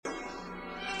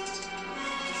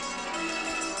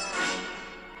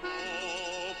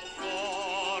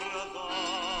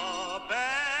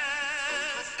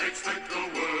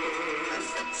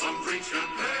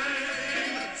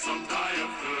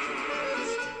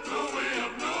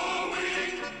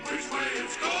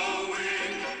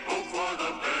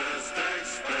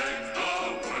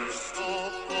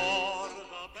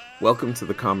Welcome to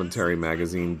the Commentary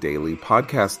Magazine Daily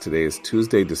Podcast. Today is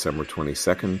Tuesday, December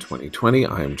 22nd, 2020.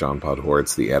 I am John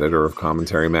Podhoretz, the editor of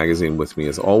Commentary Magazine. With me,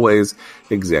 as always,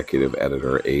 executive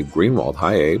editor Abe Greenwald.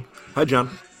 Hi, Abe. Hi, John.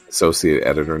 Associate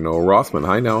editor Noah Rothman.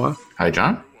 Hi, Noah. Hi,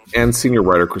 John. And senior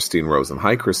writer Christine Rosen.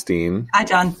 Hi, Christine. Hi,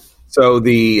 John. So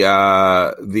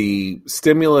the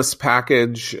stimulus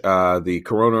package, the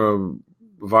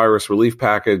coronavirus relief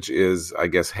package is, I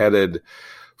guess, headed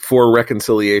for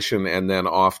reconciliation and then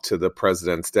off to the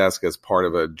president's desk as part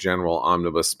of a general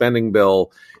omnibus spending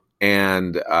bill.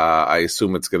 And I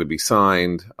assume it's going to be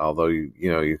signed, although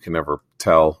you can never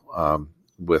tell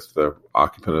with the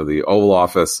occupant of the Oval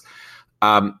Office.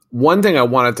 One thing I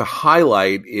wanted to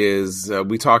highlight is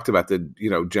we talked about the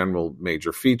general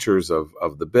major features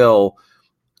of the bill,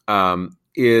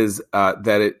 is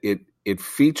that it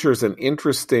features an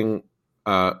interesting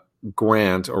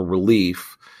grant or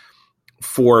relief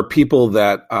for people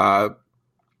that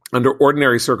under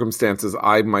ordinary circumstances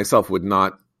I myself would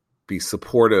not be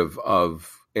supportive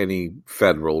of any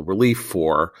federal relief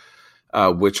for,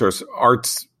 which are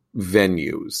arts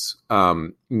venues,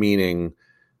 meaning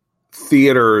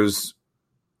theaters,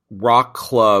 rock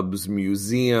clubs,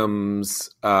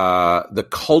 museums, the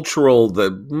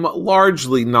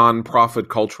largely nonprofit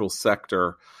cultural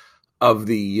sector of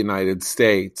the United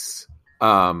States,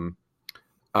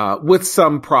 with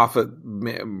some profit,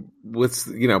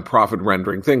 profit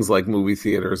rendering things like movie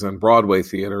theaters and Broadway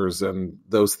theaters and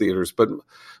those theaters, but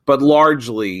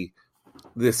largely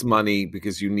this money,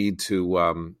 because you need to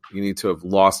have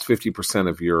lost 50%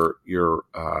 of your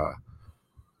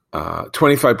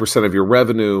 25% of your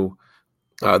revenue.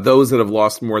 Those that have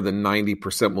lost more than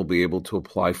 90% will be able to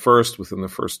apply first within the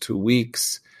first 2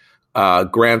 weeks.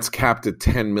 Grants capped at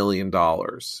 $10 million.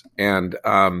 And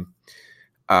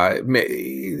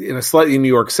in a slightly New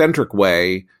York-centric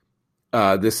way,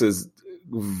 this is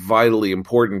vitally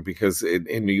important because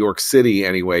in New York City,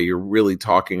 anyway, you're really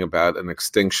talking about an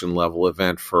extinction-level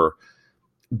event for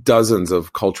dozens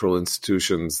of cultural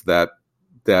institutions that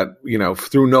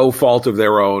through no fault of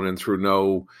their own and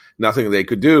through nothing they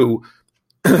could do,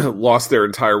 lost their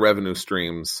entire revenue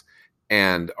streams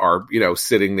and are,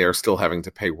 sitting there still having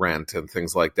to pay rent and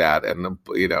things like that, and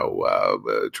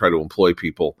try to employ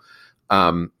people.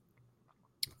 So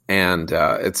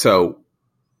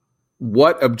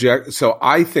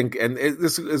I think, and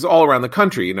this is all around the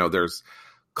country, there's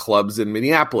clubs in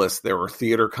Minneapolis, there are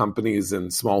theater companies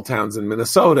in small towns in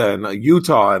Minnesota and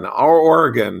Utah and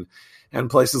Oregon and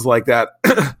places like that.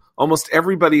 Almost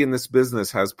everybody in this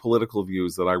business has political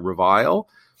views that I revile.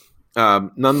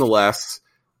 Nonetheless,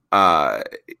 this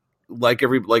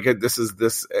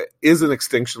is an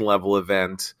extinction level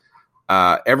event.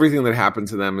 Everything that happened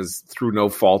to them is through no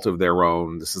fault of their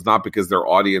own. This is not because their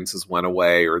audiences went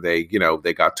away or they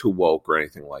got too woke or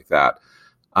anything like that.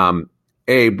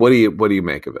 Abe, what do you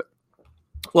make of it?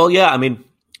 Well, yeah,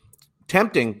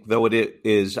 tempting though it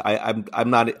is,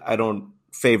 I don't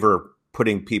favor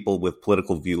putting people with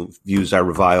political views I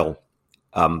revile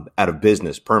out of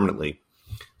business permanently.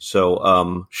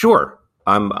 So sure,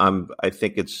 I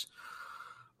think it's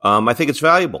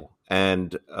valuable,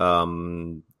 and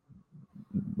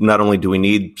not only do we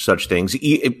need such things,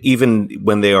 even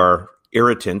when they are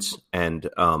irritants and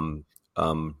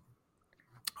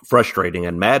frustrating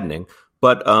and maddening,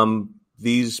 but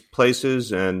these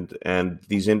places and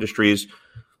these industries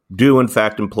do in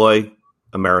fact employ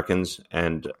Americans,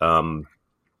 and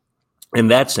in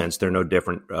that sense, they're no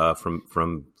different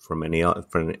from any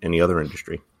other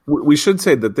industry. We should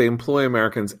say that they employ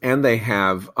Americans, and they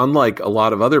have, unlike a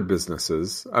lot of other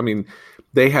businesses,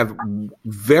 they have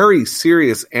very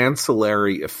serious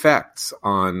ancillary effects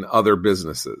on other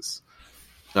businesses,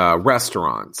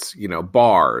 restaurants,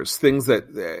 bars, things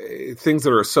that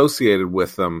are associated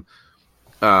with them.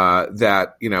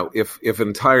 That if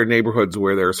entire neighborhoods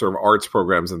where there are sort of arts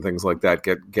programs and things like that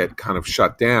get kind of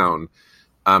shut down,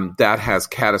 that has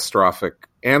catastrophic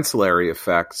ancillary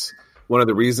effects. One of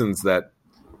the reasons that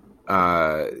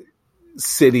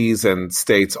cities and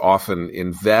states often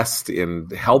invest in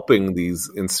helping these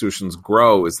institutions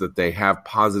grow is that they have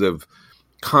positive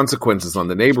consequences on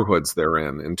the neighborhoods they're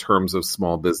in terms of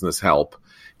small business help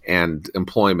and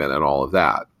employment and all of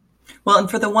that. Well, and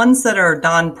for the ones that are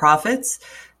nonprofits,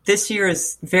 this year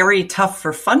is very tough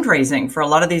for fundraising for a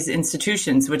lot of these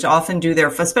institutions, which often do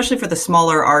especially for the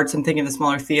smaller arts, I'm thinking of the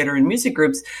smaller theater and music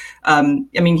groups. Here in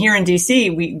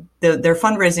DC, their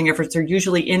fundraising efforts are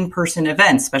usually in-person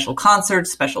events, special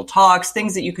concerts, special talks,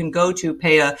 things that you can go to,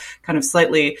 pay a kind of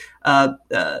slightly,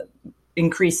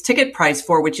 increased ticket price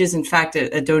for, which is in fact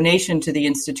a donation to the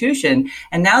institution.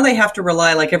 And now they have to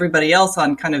rely, like everybody else,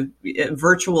 on kind of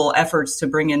virtual efforts to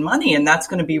bring in money. And that's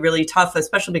going to be really tough,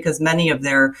 especially because many of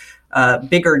their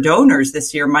bigger donors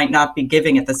this year might not be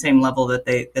giving at the same level that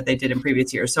they did in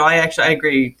previous years. So I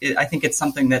agree. I think it's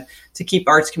something that to keep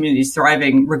arts communities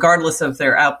thriving, regardless of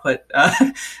their output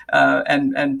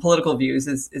and political views,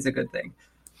 is a good thing.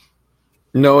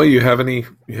 Noah, you have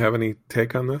any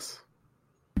take on this?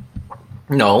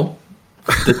 No.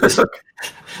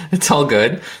 It's all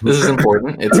good. This is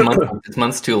important. It's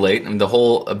months too late. And the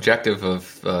whole objective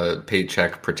of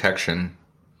paycheck protection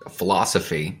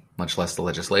philosophy, much less the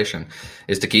legislation,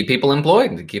 is to keep people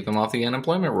employed, to keep them off the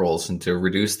unemployment rolls, and to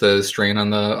reduce the strain on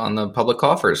the public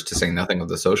coffers, to say nothing of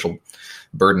the social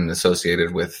burden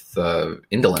associated with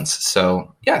indolence.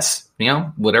 So yes,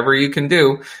 whatever you can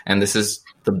do, and this is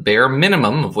the bare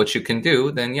minimum of what you can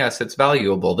do, then yes, it's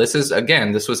valuable. This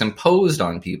was imposed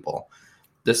on people.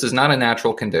 This is not a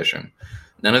natural condition.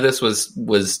 None of this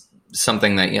was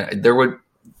something that, there would,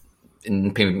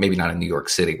 maybe not in New York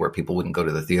City where people wouldn't go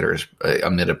to the theaters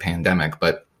amid a pandemic,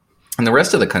 but in the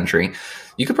rest of the country,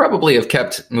 you could probably have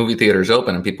kept movie theaters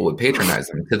open and people would patronize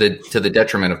them to the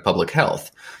detriment of public health.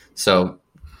 So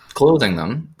closing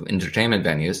them, entertainment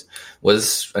venues,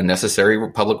 was a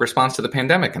necessary public response to the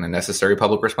pandemic, and a necessary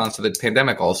public response to the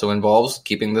pandemic also involves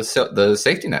keeping the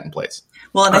safety net in place.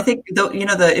 Well, and I think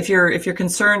if you're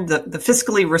concerned, the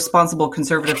fiscally responsible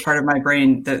conservative part of my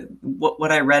brain,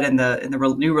 what I read in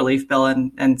the new relief bill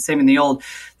and same in the old,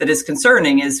 that is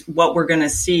concerning is what we're going to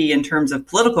see in terms of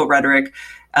political rhetoric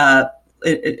a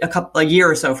year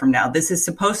or so from now. This is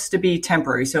supposed to be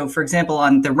temporary. So, for example,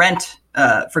 on the rent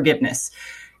forgiveness.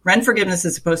 Rent forgiveness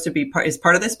is supposed to be is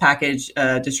part of this package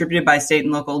distributed by state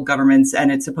and local governments,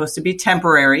 and it's supposed to be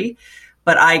temporary.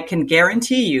 But I can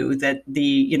guarantee you that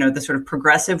the sort of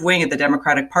progressive wing of the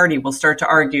Democratic Party will start to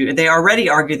argue. They already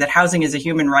argue that housing is a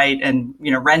human right, and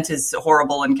rent is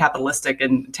horrible and capitalistic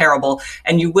and terrible.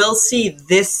 And you will see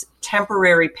this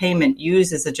temporary payment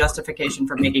used as a justification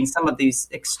for making some of these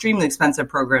extremely expensive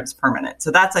programs permanent.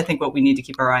 So that's, I think, what we need to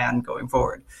keep our eye on going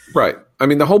forward. Right. I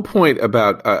mean, the whole point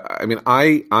about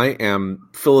I am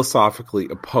philosophically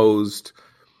opposed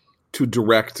to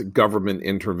direct government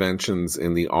interventions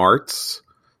in the arts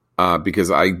because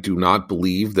I do not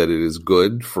believe that it is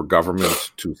good for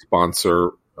government to sponsor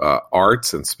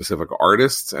arts and specific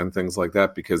artists and things like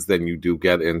that, because then you do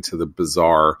get into the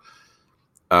bizarre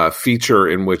feature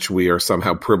in which we are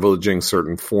somehow privileging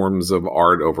certain forms of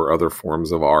art over other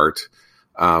forms of art.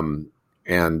 And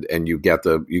you get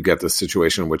the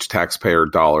situation in which taxpayer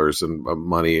dollars and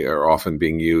money are often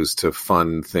being used to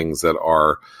fund things that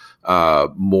are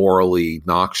morally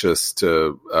noxious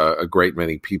to a great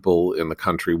many people in the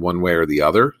country, one way or the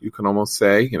other. You can almost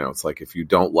say, it's like if you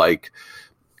don't like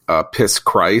Piss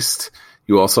Christ,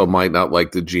 you also might not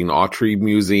like the Gene Autry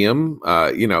Museum.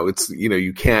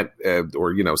 You can't,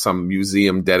 or some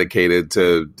museum dedicated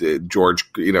to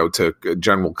George, to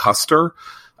General Custer.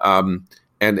 And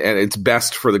it's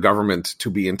best for the government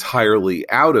to be entirely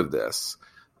out of this.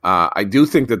 I do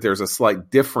think that there's a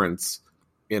slight difference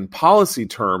in policy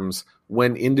terms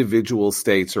when individual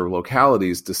states or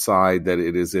localities decide that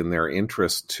it is in their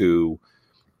interest to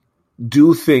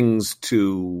do things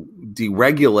to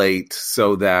deregulate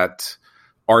so that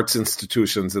arts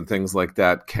institutions and things like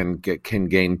that can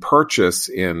gain purchase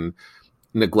in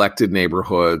neglected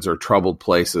neighborhoods or troubled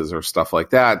places or stuff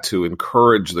like that, to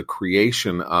encourage the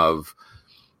creation of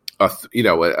a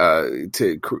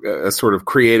sort of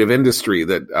creative industry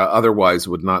that otherwise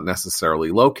would not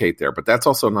necessarily locate there. But that's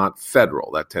also not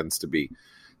federal. That tends to be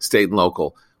state and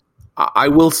local. I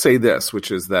will say this,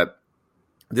 which is that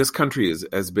this country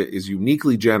is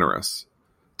uniquely generous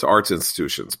to arts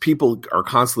institutions. People are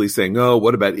constantly saying, "Oh,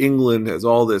 what about England has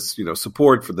all this,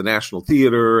 support for the National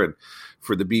Theatre and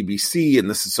for the BBC, and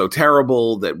this is so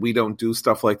terrible that we don't do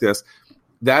stuff like this."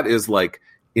 That is like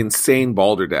insane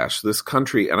balderdash. This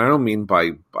country, and I don't mean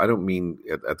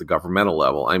at the governmental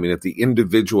level, I mean at the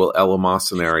individual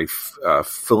eleemosynary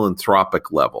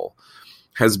philanthropic level,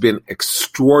 has been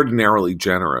extraordinarily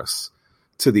generous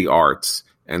to the arts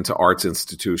and to arts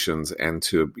institutions and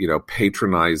to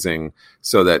patronizing,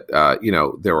 so that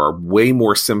there are way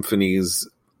more symphonies,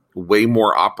 way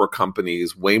more opera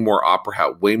companies, way more opera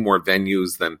house, way more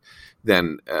venues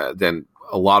than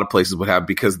a lot of places would have,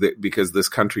 because this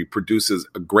country produces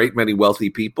a great many wealthy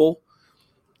people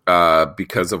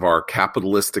because of our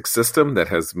capitalistic system that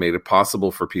has made it possible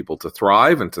for people to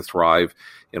thrive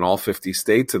in all 50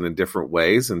 states and in different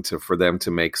ways, and for them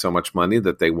to make so much money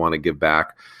that they want to give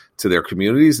back to their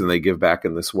communities, and they give back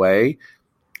in this way.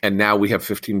 And now we have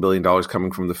 $15 billion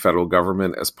coming from the federal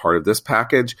government as part of this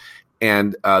package.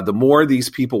 And the more these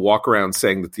people walk around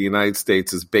saying that the United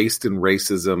States is based in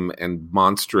racism and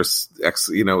monstrous,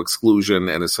 exclusion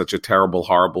and is such a terrible,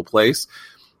 horrible place,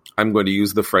 I'm going to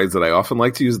use the phrase that I often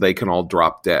like to use: they can all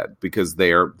drop dead, because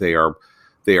they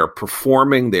are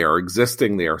performing, they are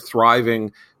existing, they are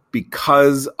thriving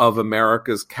because of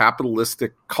America's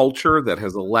capitalistic culture that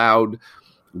has allowed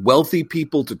wealthy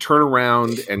people to turn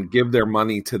around and give their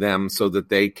money to them so that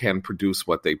they can produce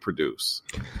what they produce.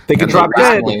 They can drop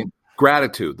dead.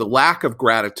 Gratitude, the lack of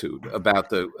gratitude about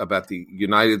the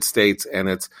United States and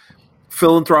its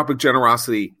philanthropic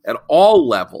generosity at all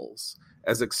levels,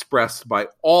 as expressed by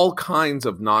all kinds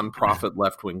of nonprofit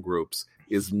left-wing groups,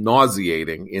 is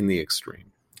nauseating in the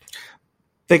extreme.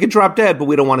 They can drop dead, but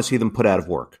we don't want to see them put out of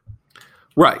work.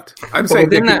 Right. I'm saying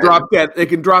they can drop dead. They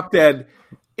can drop dead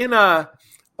in a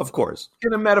metaphorically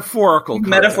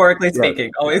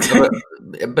speaking, always.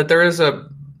 But there is an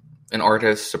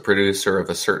artist, a producer of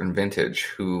a certain vintage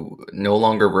who no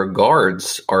longer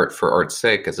regards art for art's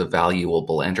sake as a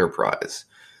valuable enterprise.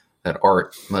 That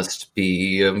art must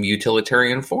be a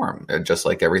utilitarian form, just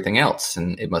like everything else,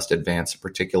 and it must advance a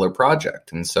particular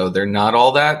project. And so they're not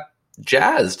all that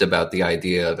jazzed about the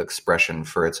idea of expression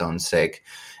for its own sake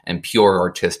and pure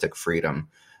artistic freedom.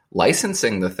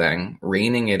 Licensing the thing,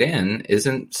 reining it in,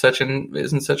 isn't such an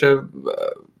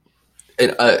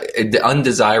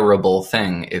undesirable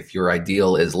thing if your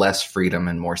ideal is less freedom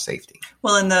and more safety.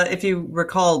 Well, if you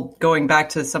recall, going back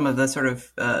to some of the sort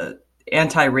of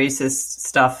anti-racist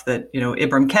stuff that,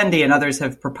 Ibram Kendi and others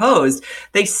have proposed,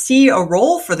 they see a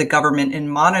role for the government in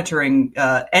monitoring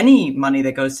any money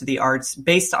that goes to the arts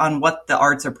based on what the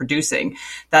arts are producing.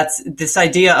 That's this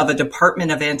idea of a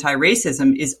department of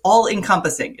anti-racism is all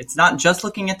encompassing. It's not just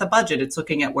looking at the budget. It's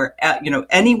looking at where,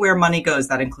 anywhere money goes.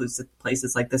 That includes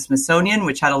places like the Smithsonian,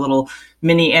 which had a little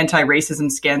mini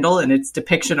anti-racism scandal in its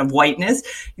depiction of whiteness.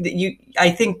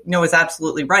 I think Noah's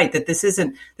absolutely right that this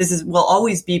will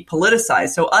always be politicized.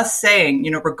 So us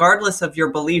saying, regardless of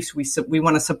your beliefs, we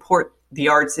want to support the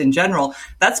arts in general,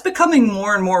 that's becoming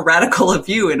more and more radical of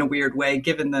you in a weird way,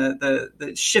 given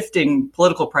the shifting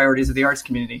political priorities of the arts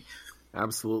community.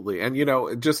 Absolutely. And,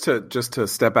 just to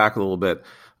step back a little bit,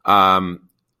 the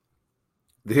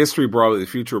history of Broadway, the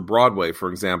future of Broadway, for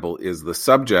example, is the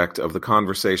subject of the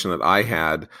conversation that I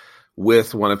had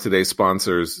with one of today's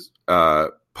sponsors,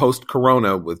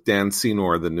 Post-Corona, with Dan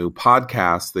Senor, the new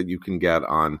podcast that you can get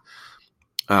on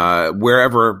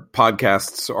wherever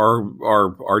podcasts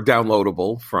are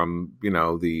downloadable from,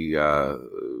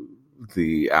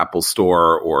 the Apple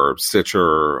Store or Stitcher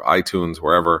or iTunes,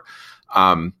 wherever.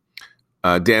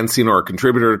 Dan Senor, a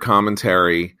contributor to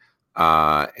commentary,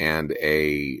 and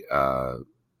a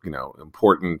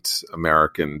important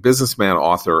American businessman,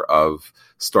 author of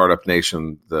Startup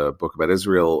Nation, the book about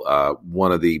Israel,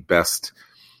 one of the best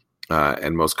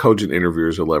and most cogent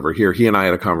interviewers you'll ever hear. He and I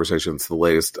had a conversation. It's the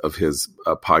latest of his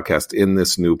podcast in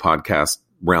this new podcast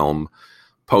realm,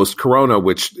 Post-Corona,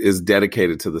 which is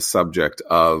dedicated to the subject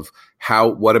of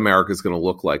what America is going to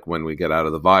look like when we get out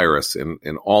of the virus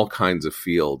in all kinds of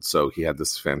fields. So he had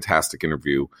this fantastic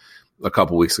interview a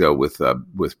couple weeks ago with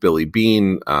Billy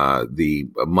Beane, the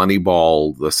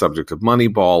subject of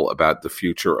Moneyball, about the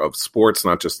future of sports,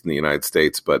 not just in the United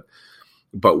States, but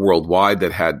worldwide,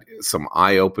 that had some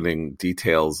eye-opening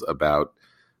details about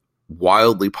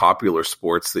wildly popular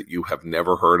sports that you have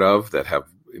never heard of, that have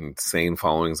insane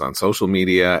followings on social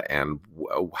media, and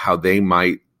how they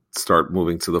might start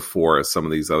moving to the fore as some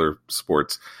of these other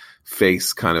sports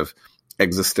face kind of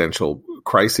existential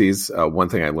crises. One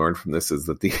thing I learned from this is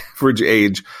that the average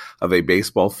age of a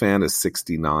baseball fan is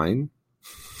 69.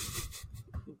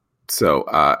 So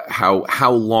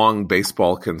how long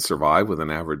baseball can survive with an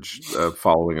average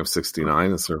following of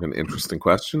 69 is sort of an interesting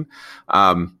question. He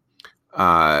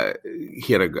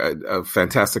had a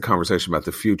fantastic conversation about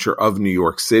the future of New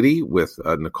York City with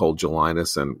Nicole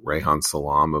Gelinas and Rehan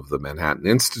Salam of the Manhattan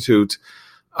Institute,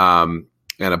 and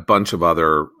a bunch of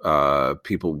other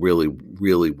people really,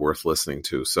 really worth listening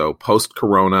to. So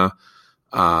Post-Corona,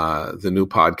 the new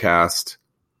podcast,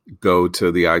 go to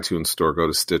the iTunes store, go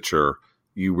to Stitcher.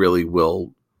 You really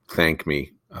will thank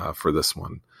me for this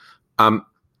one.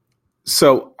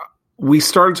 So we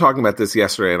started talking about this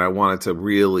yesterday, and I wanted to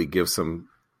really give some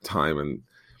time and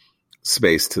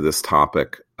space to this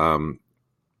topic.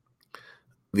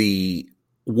 The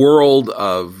world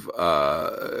of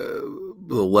the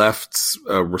left's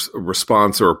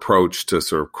response or approach to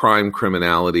sort of crime,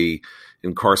 criminality,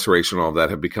 incarceration, all of that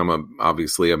have become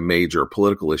obviously a major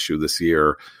political issue this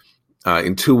year.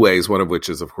 In two ways, one of which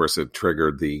is, of course, it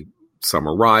triggered the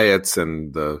summer riots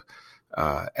and the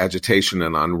agitation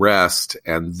and unrest,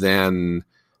 and then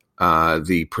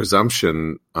the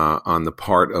presumption on the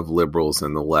part of liberals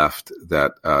and the left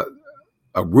that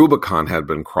a Rubicon had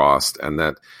been crossed, and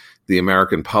that the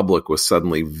American public was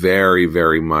suddenly very,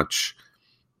 very much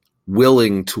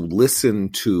willing to listen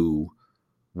to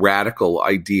radical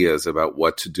ideas about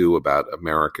what to do about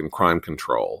American crime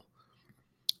control.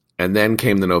 And then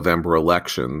came the November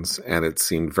elections, and it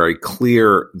seemed very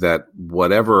clear that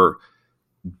whatever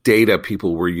data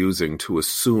people were using to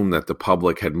assume that the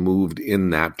public had moved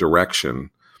in that direction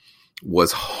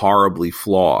was horribly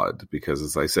flawed, because,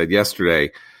 as I said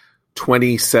yesterday,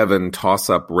 27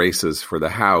 toss-up races for the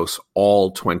House,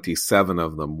 all 27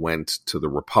 of them went to the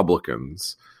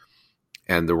Republicans.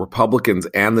 And the Republicans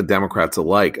and the Democrats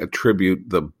alike attribute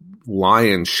the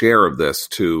lion's share of this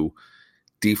to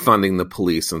defunding the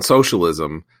police and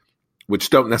socialism, which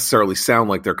don't necessarily sound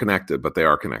like they're connected, but they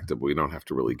are connected. We don't have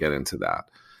to really get into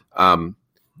that.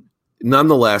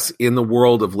 Nonetheless, in the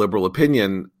world of liberal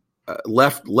opinion,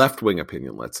 left-wing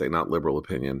opinion, let's say, not liberal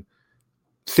opinion,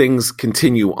 things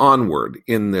continue onward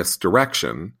in this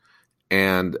direction.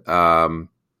 And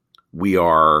we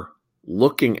are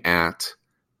looking at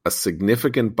a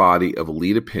significant body of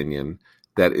elite opinion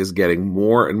that is getting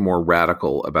more and more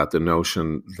radical about the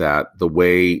notion that the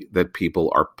way that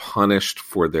people are punished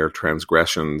for their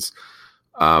transgressions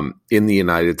in the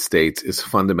United States is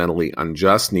fundamentally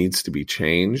unjust, needs to be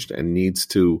changed, and needs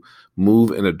to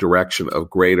move in a direction of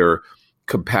greater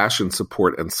compassion,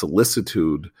 support, and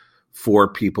solicitude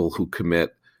for people who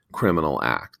commit criminal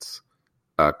acts.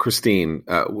 Christine,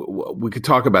 we could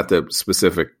talk about the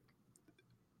specific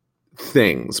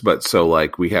things, but so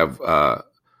like we have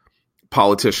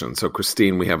politicians. So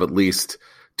Christine, we have at least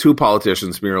two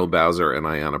politicians, Muriel Bowser and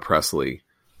Ayanna Pressley,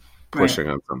 pushing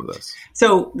on some of this.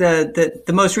 So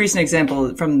the most recent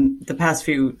example from the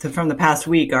past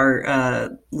week are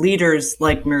leaders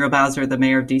like Muriel Bowser, the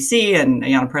mayor of DC, and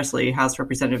Ayanna Pressley, House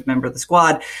Representative member of the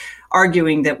Squad,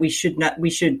 arguing that we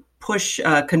should push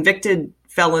convicted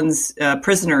felons,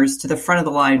 prisoners to the front of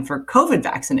the line for COVID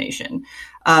vaccination.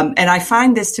 And I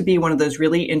find this to be one of those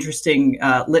really interesting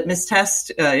litmus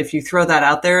tests. If you throw that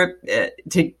out there,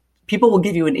 people will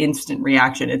give you an instant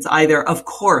reaction. It's either, of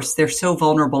course, they're so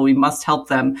vulnerable, we must help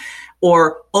them,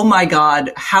 or, oh my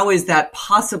God, how is that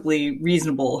possibly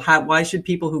reasonable? Why should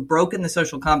people who've broken the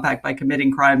social compact by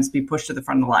committing crimes be pushed to the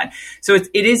front of the line? So it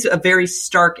is a very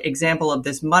stark example of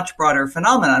this much broader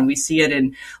phenomenon. We see it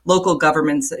in local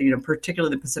governments,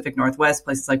 particularly the Pacific Northwest,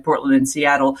 places like Portland and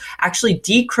Seattle, actually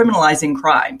decriminalizing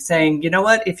crime, saying, you know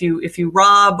what, if you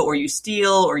rob or you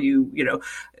steal or you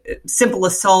simple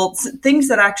assaults, things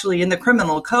that actually in the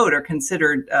criminal code are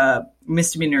considered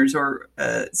misdemeanors or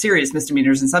serious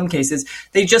misdemeanors in some cases,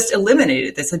 they just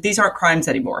eliminated. They said these aren't crimes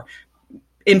anymore,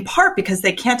 in part because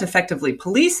they can't effectively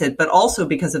police it, but also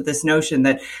because of this notion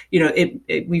that,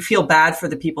 we feel bad for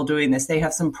the people doing this. They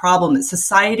have some problem, that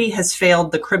society has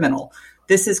failed the criminal.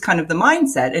 This is kind of the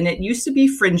mindset. And it used to be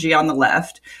fringy on the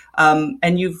left.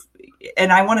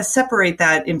 And I want to separate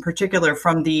that in particular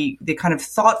from the kind of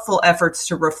thoughtful efforts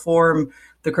to reform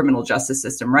the criminal justice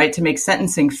system, right? To make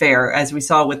sentencing fair, as we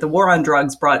saw with the war on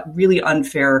drugs, brought really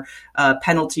unfair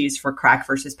penalties for crack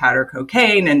versus powder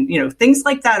cocaine. And, things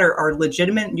like that are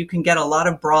legitimate. You can get a lot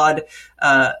of broad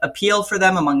appeal for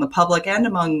them among the public and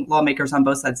among lawmakers on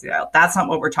both sides of the aisle. That's not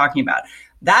what we're talking about.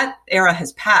 That era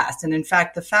has passed. And in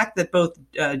fact, the fact that both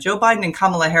Joe Biden and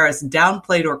Kamala Harris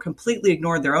downplayed or completely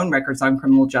ignored their own records on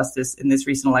criminal justice in this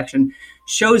recent election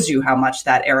shows you how much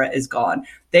that era is gone.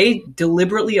 They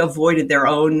deliberately avoided their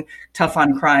own tough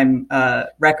on crime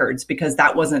records because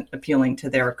that wasn't appealing to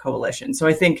their coalition. So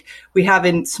I think we have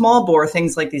in small bore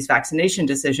things like these vaccination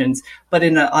decisions, but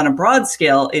on a broad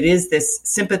scale, it is this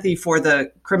sympathy for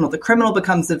the criminal. The criminal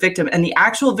becomes the victim, and the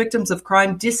actual victims of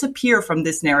crime disappear from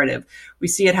this narrative. We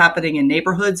see it happening in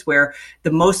neighborhoods where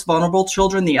the most vulnerable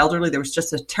children, the elderly, there was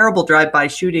just a terrible drive-by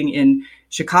shooting in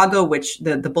Chicago, which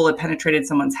the bullet penetrated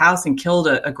someone's house and killed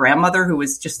a grandmother who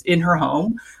was just in her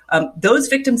home. Those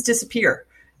victims disappear.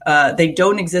 They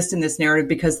don't exist in this narrative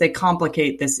because they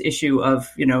complicate this issue of,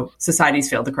 society's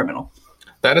failed the criminal.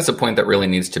 That is a point that really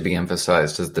needs to be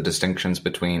emphasized, is the distinctions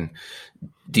between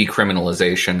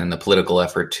decriminalization and the political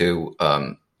effort to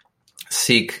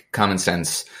seek common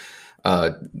sense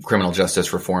criminal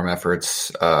justice reform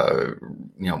efforts,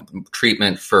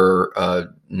 treatment for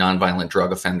nonviolent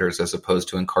drug offenders as opposed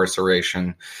to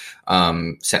incarceration,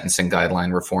 sentencing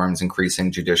guideline reforms,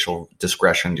 increasing judicial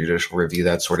discretion, judicial review,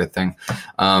 that sort of thing.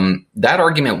 That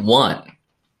argument won.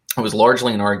 It was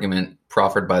largely an argument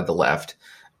proffered by the left,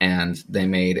 and they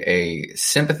made a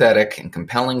sympathetic and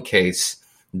compelling case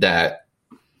that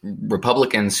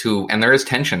Republicans who, and there is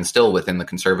tension still within the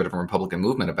conservative and Republican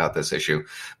movement about this issue,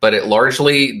 but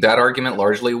that argument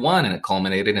largely won, and it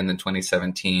culminated in the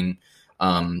 2017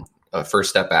 First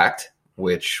Step Act,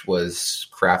 which was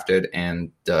crafted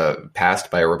and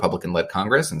passed by a Republican-led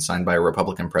Congress and signed by a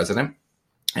Republican president.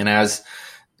 And as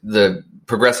the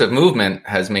progressive movement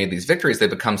has made these victories, they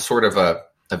become sort of a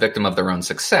victim of their own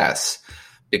success,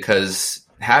 because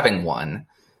having won,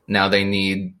 now they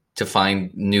need to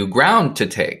find new ground to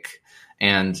take.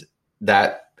 And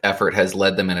that effort has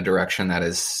led them in a direction that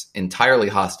is entirely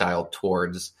hostile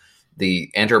towards the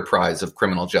enterprise of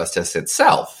criminal justice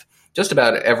itself. Just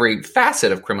about every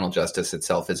facet of criminal justice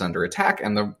itself is under attack.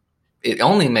 And it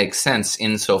only makes sense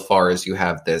insofar as you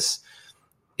have this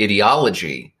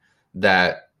ideology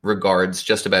that regards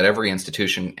just about every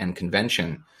institution and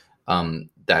convention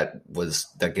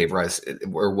that gave rise,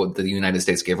 or what the United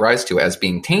States gave rise to, as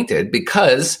being tainted,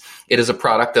 because it is a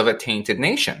product of a tainted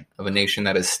nation, of a nation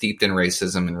that is steeped in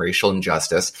racism and racial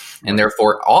injustice, and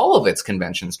therefore all of its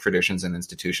conventions, traditions, and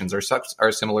institutions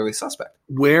are similarly suspect.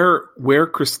 Where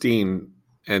Christine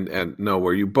and Noah,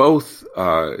 where you both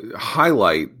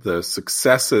highlight the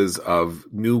successes of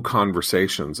new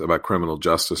conversations about criminal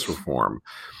justice reform,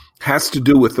 has to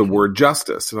do with the word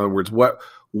justice. In other words,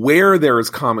 where there is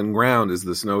common ground is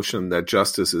this notion that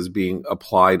justice is being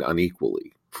applied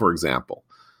unequally. For example,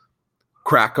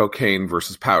 crack cocaine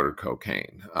versus powdered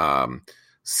cocaine,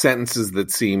 sentences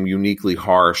that seem uniquely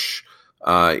harsh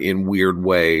in weird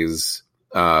ways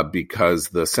because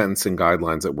the sentencing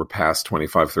guidelines that were passed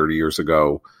 25, 30 years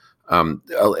ago don't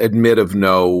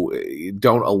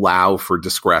allow for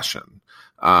discretion.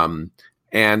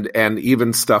 And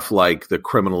even stuff like the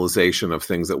criminalization of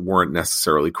things that weren't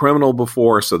necessarily criminal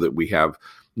before, so that we have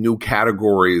new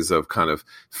categories of kind of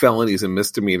felonies and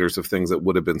misdemeanors of things that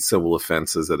would have been civil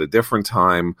offenses at a different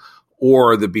time,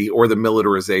 or the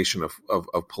militarization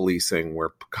of policing, where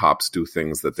cops do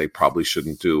things that they probably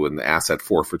shouldn't do, and the asset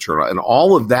forfeiture, and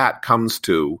all of that comes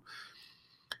to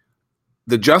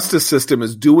the justice system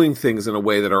is doing things in a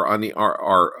way that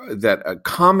that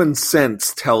common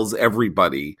sense tells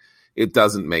everybody it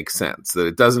doesn't make sense. That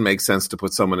it doesn't make sense to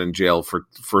put someone in jail for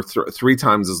 3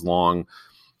 times as long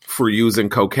for using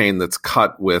cocaine that's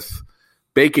cut with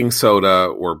baking soda,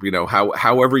 or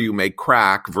however you make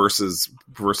crack versus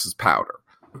powder,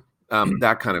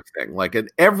 that kind of thing. Like, and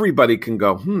everybody can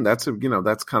go, that's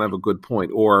kind of a good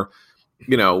point. Or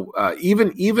even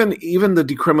the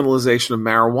decriminalization of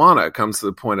marijuana comes to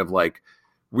the point of like,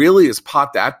 really, is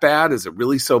pot that bad? Is it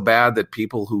really so bad that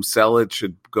people who sell it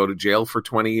should go to jail for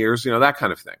 20 years? That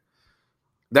kind of thing.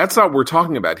 That's not what we're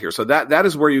talking about here. So that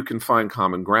is where you can find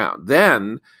common ground.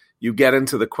 Then you get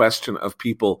into the question of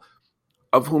people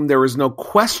of whom there is no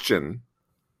question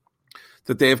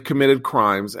that they have committed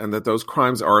crimes, and that those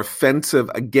crimes are offensive,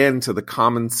 again, to the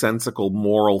commonsensical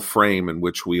moral frame in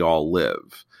which we all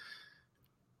live.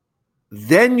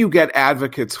 Then you get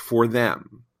advocates for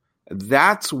them.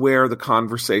 That's where the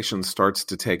conversation starts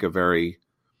to take a very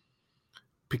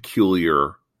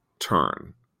peculiar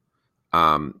turn.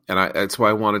 That's why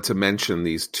I wanted to mention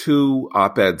these 2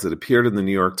 op-eds that appeared in the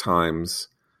New York Times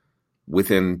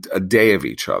within a day of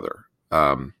each other,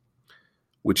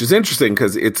 which is interesting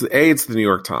because it's the New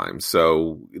York Times.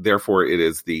 So therefore it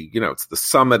is it's the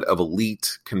summit of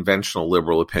elite conventional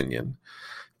liberal opinion.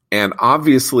 And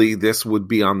obviously, this would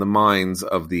be on the minds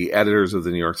of the editors of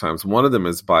the New York Times. One of them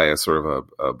is by a sort of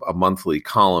a monthly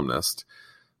columnist,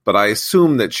 but I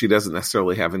assume that she doesn't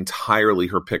necessarily have entirely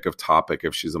her pick of topic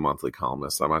if she's a monthly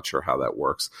columnist. I'm not sure how that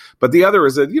works. But the other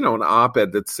is an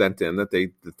op-ed that's sent in that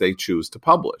they choose to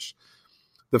publish.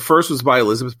 The first was by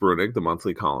Elizabeth Bruenig, the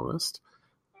monthly columnist,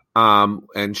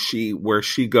 and where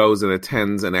she goes and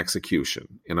attends an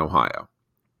execution in Ohio.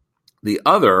 The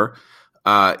other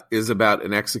is about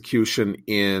an execution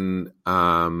in,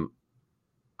 I'm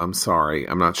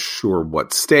not sure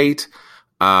what state,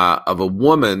 of a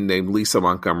woman named Lisa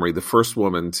Montgomery, the first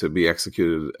woman to be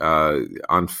executed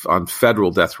on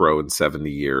federal death row in 70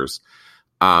 years.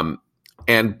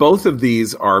 And both of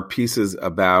these are pieces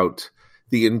about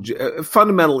the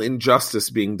fundamental injustice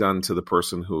being done to the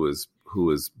person who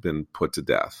has been put to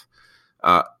death.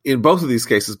 In both of these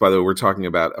cases, by the way, we're talking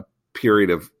about a period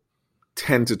of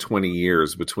 10 to 20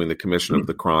 years between the commission of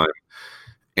the crime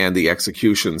and the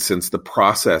execution, since the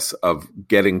process of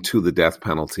getting to the death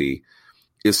penalty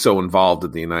is so involved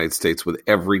in the United States, with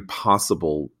every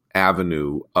possible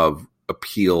avenue of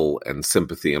appeal and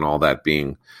sympathy and all that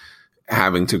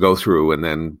having to go through, and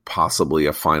then possibly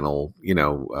a final,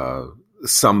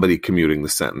 somebody commuting the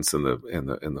sentence at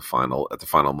the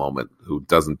final moment who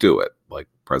doesn't do it, like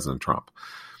President Trump.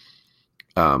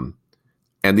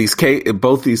 And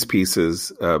both these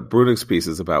pieces, Brunig's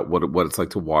pieces about what it's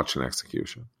like to watch an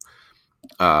execution.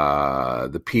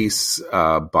 The piece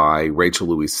by Rachel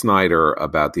Louise Snyder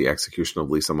about the execution of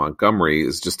Lisa Montgomery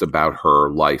is just about her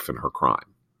life and her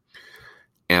crime,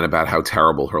 and about how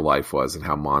terrible her life was and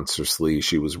how monstrously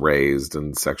she was raised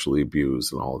and sexually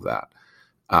abused and all of that.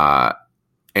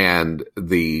 And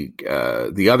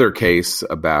the other case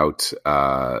about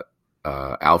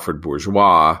Alfred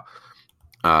Bourgeois,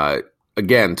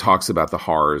 again, talks about the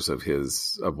horrors of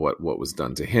what was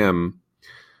done to him,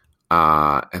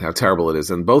 and how terrible it is.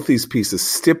 And both these pieces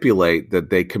stipulate that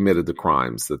they committed the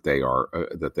crimes that they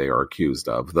are accused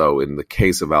of. Though in the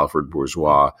case of Alfred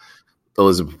Bourgeois,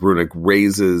 Elizabeth Bruenig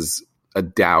raises a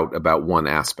doubt about one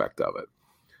aspect of it,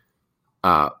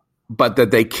 but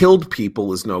that they killed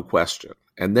people is no question.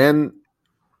 And then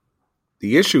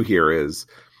the issue here is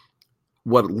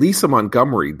what Lisa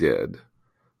Montgomery did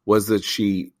was that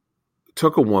she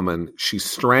took a woman, she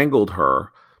strangled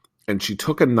her, and she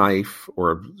took a knife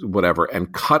or whatever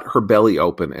and cut her belly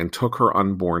open and took her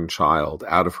unborn child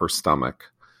out of her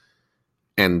stomach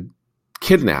and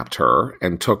kidnapped her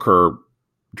and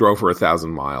drove her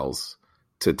 1,000 miles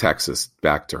to Texas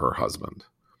back to her husband.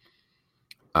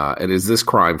 And is this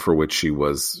crime for which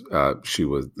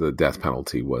the death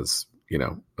penalty was,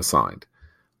 assigned.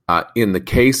 In the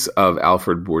case of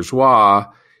Alfred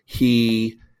Bourgeois,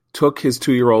 he took his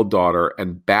 2-year-old daughter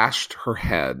and bashed her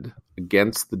head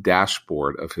against the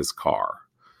dashboard of his car.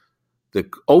 The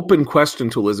open question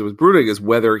to Elizabeth Bruenig is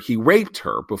whether he raped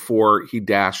her before he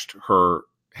dashed her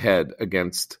head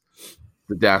against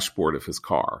the dashboard of his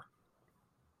car.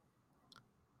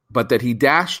 But that he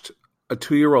dashed a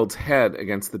 2-year-old's head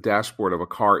against the dashboard of a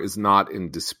car is not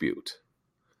in dispute.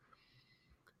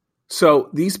 So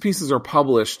these pieces are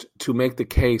published to make the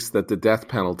case that the death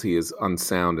penalty is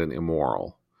unsound and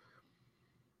immoral.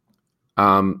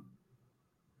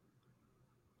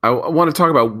 I want to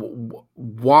talk about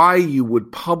why you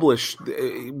would publish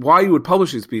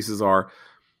these pieces are,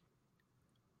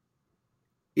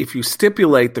 if you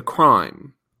stipulate the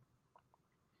crime,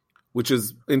 which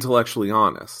is intellectually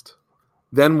honest,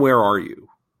 then where are you?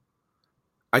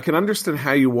 I can understand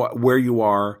where you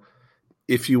are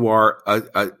if you are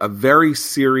a very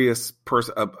serious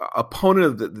person, opponent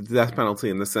of the death penalty,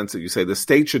 in the sense that you say the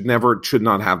state should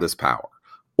not have this power,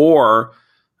 or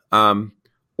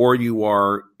you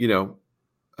are,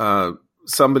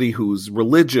 somebody whose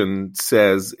religion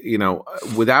says,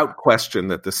 without question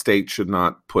that the state should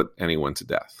not put anyone to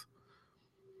death.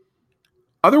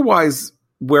 Otherwise,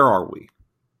 where are we?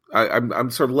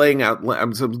 I'm sort of laying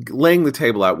the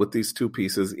table out with these two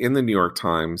pieces in the New York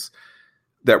Times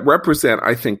that represent,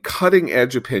 I think, cutting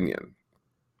edge opinion.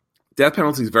 Death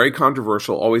penalty is very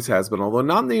controversial, always has been, although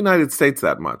not in the United States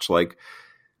that much. Like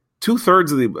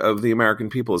 2/3 of the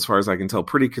American people, as far as I can tell,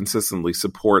 pretty consistently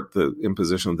support the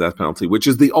imposition of the death penalty, which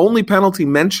is the only penalty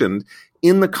mentioned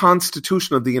in the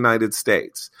Constitution of the United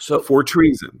States for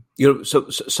treason. So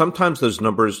sometimes those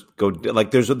numbers go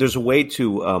like there's a way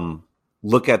to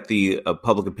look at the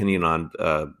public opinion on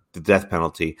the death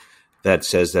penalty that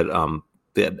says that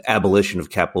the abolition of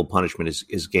capital punishment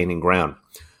is gaining ground.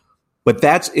 But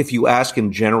that's if you ask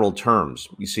in general terms.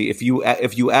 You see, if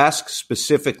you ask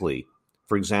specifically,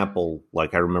 for example,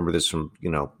 like I remember this from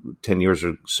 10 years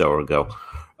or so ago.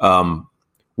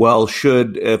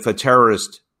 If a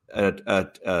terrorist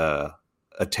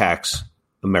attacks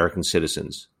American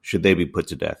citizens, should they be put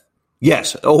to death?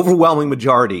 Yes, overwhelming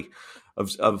majority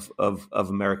of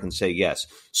Americans say yes.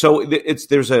 So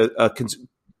there's a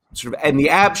sort of in the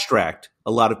abstract,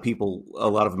 a lot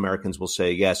of Americans will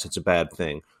say yes, it's a bad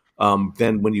thing.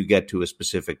 Then when you get to a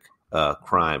specific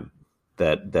crime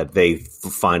that they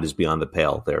find is beyond the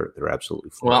pale, they're absolutely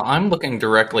for. Well, I'm looking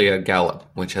directly at Gallup,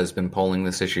 which has been polling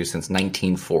this issue since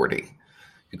 1940.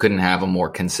 You couldn't have a more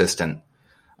consistent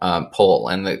poll.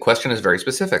 And the question is very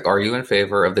specific. Are you in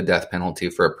favor of the death penalty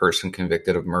for a person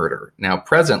convicted of murder? Now,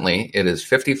 presently, it is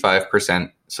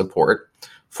 55% support,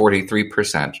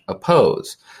 43%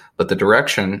 oppose. But the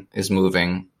direction is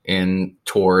moving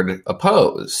toward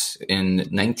oppose. In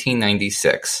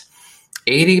 1996,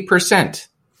 80%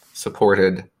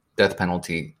 supported death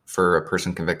penalty for a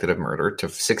person convicted of murder to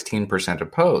 16%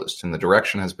 opposed. And the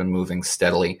direction has been moving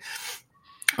steadily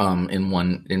in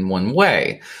one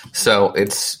way. So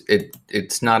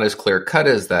it's not as clear cut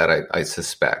as that, I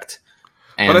suspect.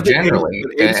 And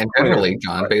generally,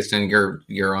 John, based on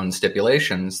your own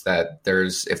stipulations, that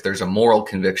if there's a moral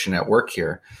conviction at work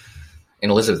here, in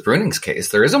Elizabeth Bruning's case,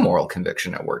 there is a moral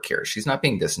conviction at work here. She's not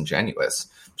being disingenuous.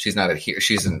 She's not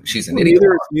she's an idiot.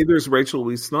 Neither is Rachel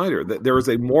Louise Snyder. There is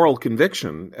a moral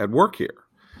conviction at work here.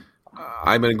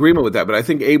 I'm in agreement with that. But I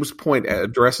think Abe's point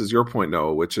addresses your point,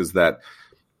 Noah, which is that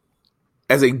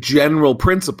as a general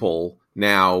principle,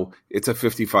 now it's a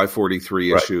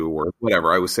 55-43 issue or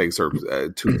whatever. I was saying sort of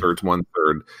 2/3,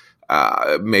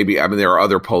 1/3. Maybe, I mean, there are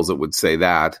other polls that would say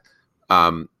that.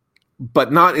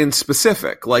 But not in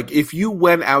specific. Like if you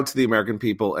went out to the American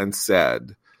people and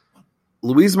said,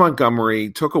 Louise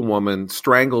Montgomery took a woman,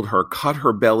 strangled her, cut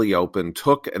her belly open,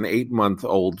 took an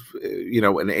 8-month-old,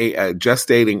 a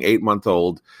gestating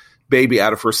 8-month-old baby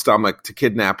out of her stomach to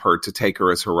kidnap her, to take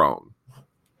her as her own,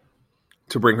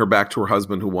 to bring her back to her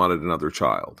husband who wanted another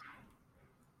child.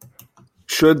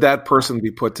 Should that person be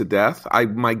put to death?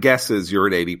 My guess is you're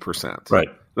at 80%. Right.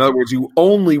 In other words, you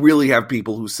only really have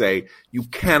people who say you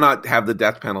cannot have the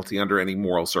death penalty under any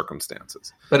moral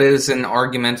circumstances. But it is an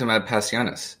argumentum ad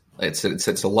passionis.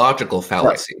 It's a logical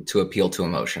fallacy to appeal to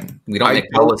emotion. We don't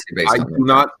make policy based on it. I do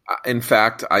not. In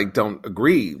fact, I don't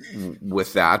agree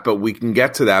with that, but we can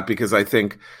get to that because I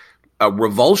think a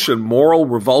moral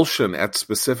revulsion at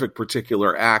specific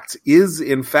particular acts is,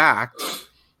 in fact,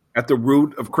 at the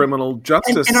root of criminal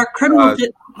justice. And our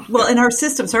in our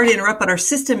system, sorry to interrupt, but our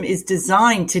system is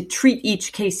designed to treat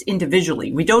each case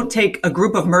individually. We don't take a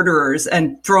group of murderers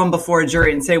and throw them before a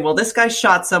jury and say, well, this guy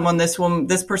shot someone, this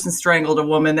person strangled a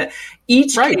woman. That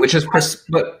each right, which is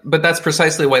but that's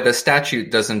precisely why the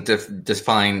statute doesn't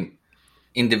define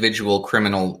individual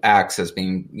criminal acts as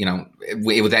being,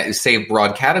 it would say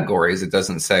broad categories. It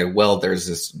doesn't say, well, there's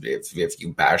this, if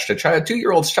you bashed a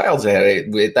 2-year-old's child's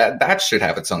head, that should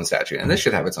have its own statute, and this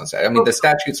should have its own statute. I mean, the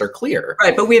statutes are clear.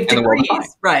 Right, but we have degrees.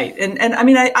 Right. And I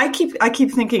mean, I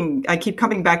keep thinking, I keep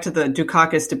coming back to the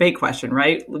Dukakis debate question,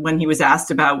 right? When he was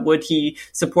asked about would he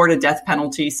support a death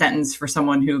penalty sentence for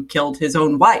someone who killed his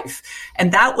own wife.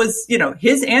 And that was,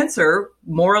 his answer,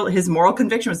 his moral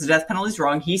conviction was the death penalty is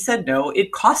wrong. He said no.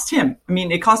 It cost him. I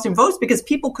mean, it cost him votes because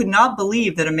people could not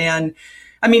believe that a man.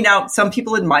 I mean, now some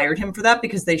people admired him for that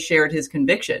because they shared his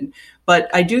conviction. But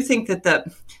I do think that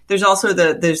there's also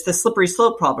the slippery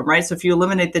slope problem, right? So if you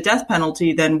eliminate the death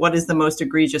penalty, then what is the most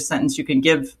egregious sentence you can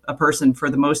give a person for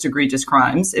the most egregious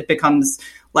crimes? It becomes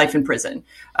life in prison.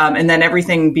 And then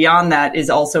everything beyond that is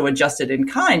also adjusted in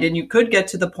kind. And you could get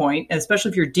to the point,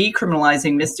 especially if you're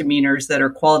decriminalizing misdemeanors that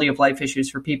are quality of life issues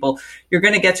for people, you're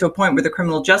going to get to a point where the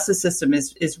criminal justice system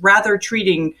is rather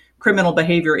treating criminal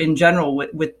behavior in general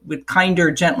with kinder,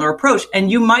 gentler approach.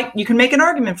 And you can make an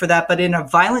argument for that, but in a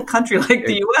violent country like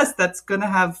the US, that's going to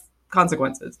have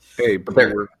consequences.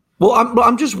 Well,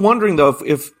 I'm just wondering though,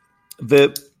 if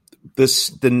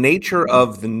the nature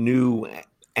of the new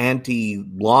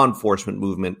anti-law enforcement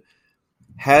movement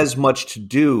has much to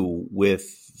do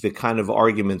with the kind of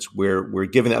arguments we're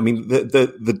giving. I mean,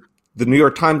 the New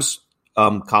York Times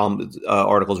column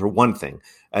articles are one thing,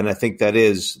 and I think that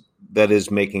is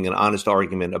making an honest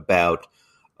argument about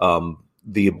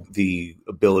the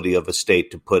ability of a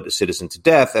state to put a citizen to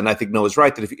death. And I think Noah's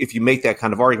right that if you make that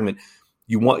kind of argument,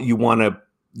 you want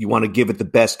to give it the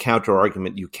best counter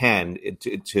argument you can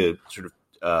to sort of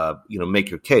make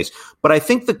your case. But I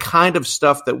think the kind of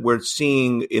stuff that we're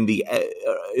seeing in the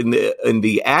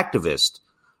activist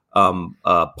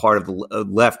part of the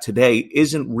left today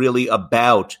isn't really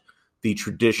about the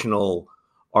traditional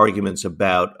arguments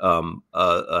about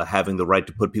having the right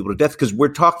to put people to death, because we're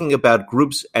talking about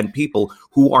groups and people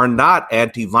who are not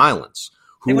anti-violence.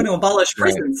 They want to abolish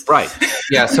prisons. Right.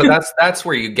 Yeah, so that's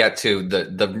where you get to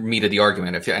the meat of the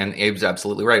argument. And Abe's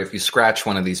absolutely right. If you scratch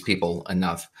one of these people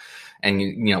enough, and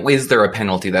is there a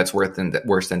penalty that's worse than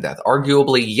death?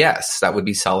 Arguably, yes. That would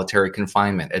be solitary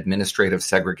confinement, administrative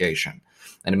segregation.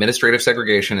 And administrative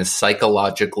segregation is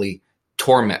psychologically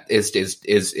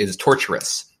is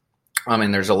torturous.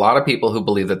 And there's a lot of people who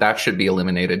believe that should be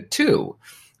eliminated too.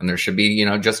 And there should be,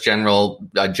 just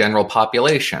a general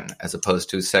population as opposed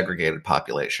to segregated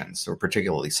populations, or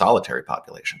particularly solitary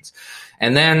populations.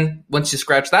 And then once you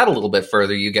scratch that a little bit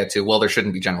further, you get to, well, there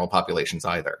shouldn't be general populations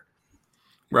either.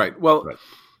 Right. Well, I'm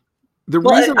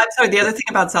sorry. The other thing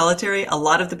about solitary, a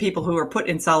lot of the people who are put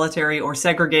in solitary or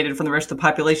segregated from the rest of the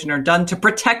population are done to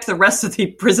protect the rest of the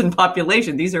prison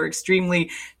population. These are extremely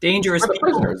dangerous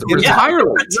people.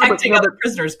 Entirely protecting other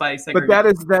prisoners by segregation.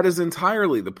 But that is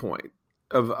entirely the point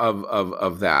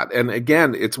of that. And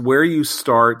again, it's where you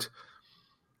start,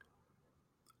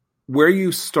 where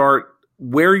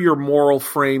your moral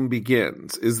frame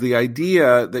begins is the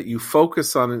idea that you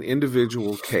focus on an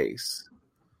individual case,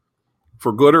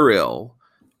 for good or ill.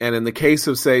 And in the case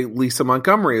of, say, Lisa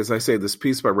Montgomery, as I say, this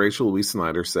piece by Rachel Louise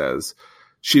Snyder says,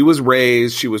 she was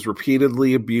raised, she was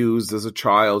repeatedly abused as a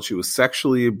child, she was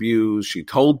sexually abused, she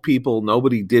told people,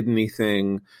 nobody did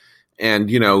anything.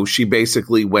 And, she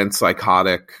basically went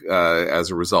psychotic as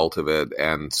a result of it.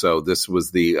 And so this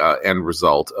was the end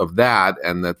result of that,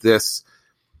 and that this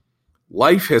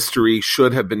life history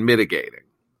should have been mitigating,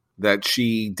 that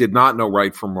she did not know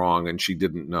right from wrong, and she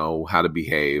didn't know how to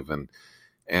behave and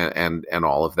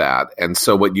all of that. And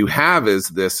so what you have is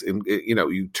this,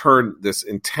 you turn this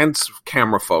intense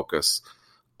camera focus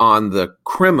on the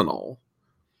criminal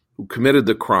who committed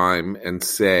the crime and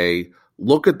say,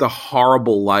 look at the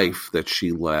horrible life that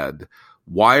she led.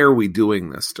 Why are we doing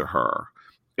this to her?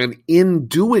 And in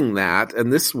doing that,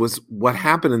 and this was what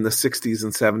happened in the 60s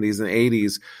and 70s and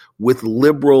 80s with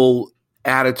liberal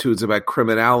attitudes about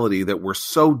criminality that were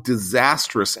so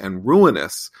disastrous and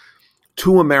ruinous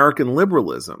to American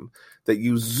liberalism, that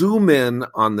you zoom in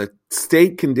on the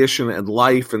state condition and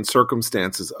life and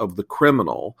circumstances of the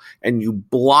criminal, and you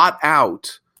blot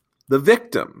out the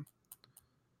victim.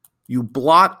 You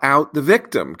blot out the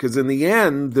victim, because in the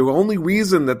end, the only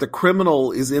reason that the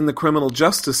criminal is in the criminal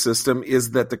justice system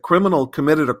is that the criminal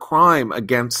committed a crime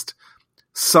against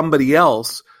somebody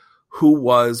else who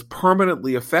was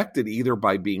permanently affected either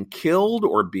by being killed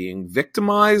or being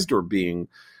victimized or being,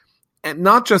 and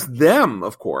not just them,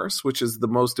 of course, which is the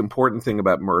most important thing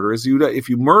about murder, is if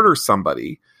you murder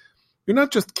somebody, you're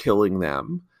not just killing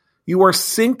them. You are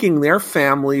sinking their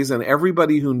families and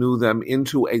everybody who knew them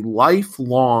into a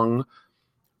lifelong,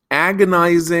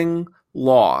 agonizing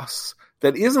loss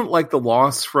that isn't like the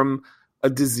loss from a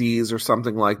disease or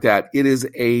something like that. It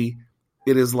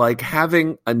is like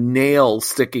having a nail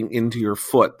sticking into your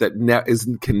foot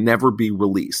that can never be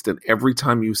released. And every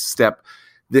time you step,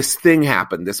 this thing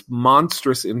happened, this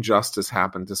monstrous injustice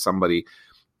happened to somebody.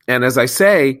 And as I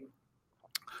say,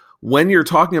 when you're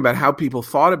talking about how people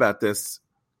thought about this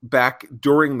back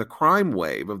during the crime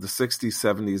wave of the 60s,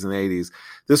 70s, and 80s,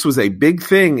 this was a big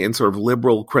thing in sort of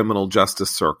liberal criminal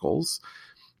justice circles.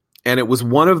 And it was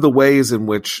one of the ways in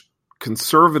which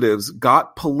conservatives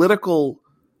got political,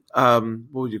 what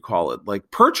would you call it,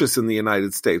 like purchase in the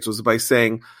United States, was by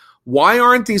saying, why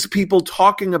aren't these people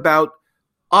talking about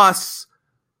us?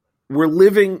 We're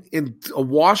living in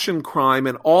awash in crime,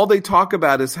 and all they talk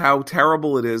about is how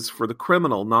terrible it is for the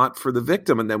criminal, not for the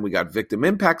victim. And then we got victim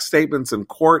impact statements in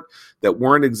court that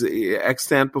weren't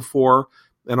extant before,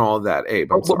 and all of that.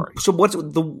 Abe, I'm sorry. So what's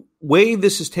the way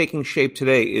this is taking shape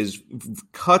today is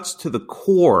cuts to the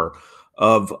core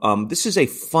of this is a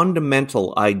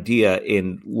fundamental idea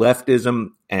in leftism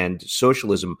and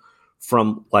socialism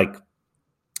from like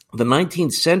the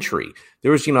 19th century.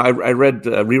 There was, I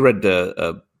reread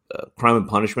Crime and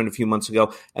Punishment a few months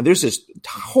ago, and there's this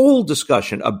whole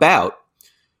discussion about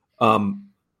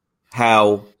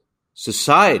how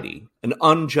society, an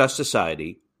unjust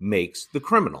society, makes the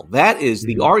criminal. That is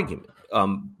the argument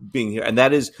being here, and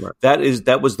that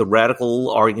was the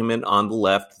radical argument on the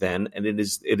left then, and it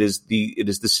is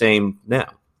the same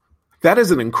now. That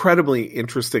is an incredibly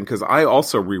interesting, because I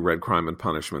also reread Crime and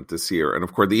Punishment this year, and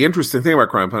of course, the interesting thing about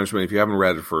Crime and Punishment, if you haven't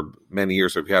read it for many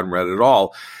years or if you haven't read it at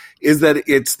all, is that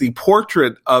it's the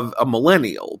portrait of a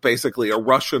millennial, basically a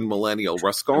Russian millennial.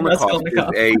 Raskolnikov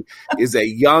is a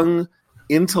young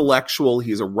intellectual.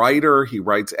 He's a writer. He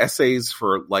writes essays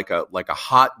for like a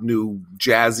hot new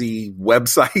jazzy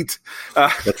website.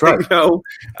 That's right.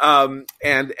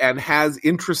 And has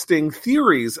interesting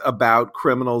theories about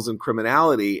criminals and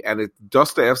criminality. And it's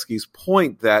Dostoevsky's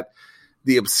point that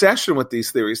the obsession with these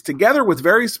theories, together with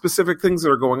very specific things that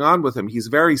are going on with him, he's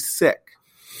very sick.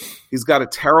 He's got a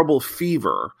terrible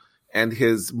fever, and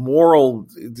his moral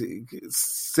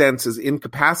sense is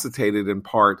incapacitated in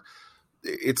part.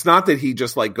 It's not that he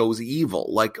just like goes evil,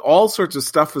 like all sorts of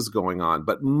stuff is going on,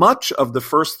 but much of the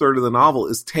first third of the novel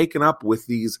is taken up with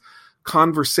these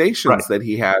conversations that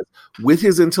he has with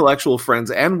his intellectual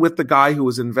friends and with the guy who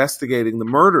is investigating the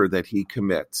murder that he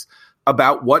commits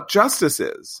about what justice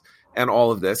is and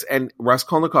all of this. And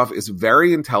Raskolnikov is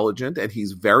very intelligent, and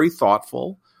he's very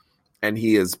thoughtful. And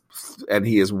he is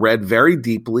read very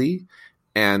deeply,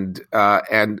 and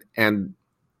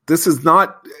this is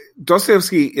not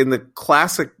Dostoevsky in the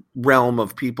classic realm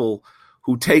of people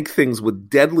who take things with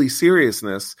deadly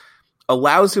seriousness,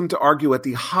 allows him to argue at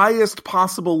the highest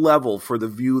possible level for the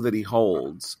view that he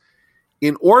holds,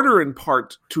 in order in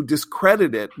part to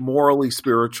discredit it morally,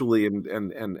 spiritually,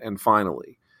 and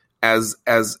finally as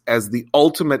the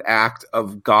ultimate act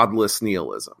of godless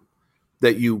nihilism.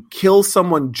 That you kill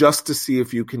someone just to see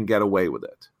if you can get away with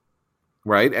it,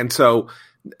 right? And so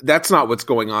that's not what's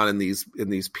going on in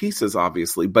these pieces,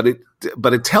 obviously. But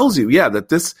it tells you, that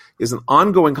this is an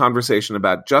ongoing conversation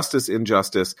about justice,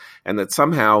 injustice, and that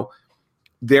somehow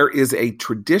there is a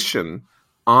tradition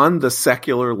on the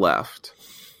secular left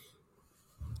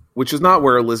which is not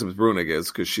where Elizabeth Bruenig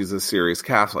is because she's a serious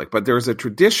Catholic. But there's a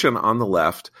tradition on the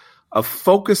left of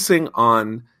focusing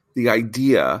on the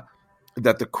idea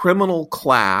that the criminal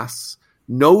class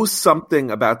knows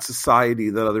something about society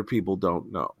that other people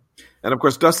don't know. And of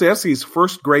course, Dostoevsky's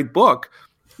first great book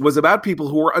was about people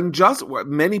who were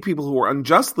many people who were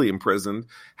unjustly imprisoned.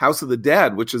 House of the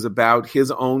Dead, which is about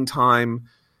his own time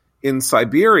in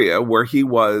Siberia, where he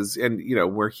was, and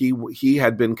where he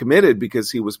had been committed because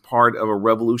he was part of a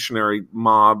revolutionary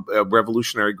mob, a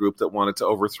revolutionary group that wanted to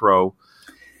overthrow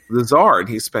the Tsar, and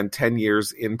he spent 10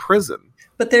 years in prison.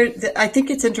 But I think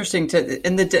it's interesting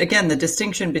the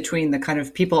distinction between the kind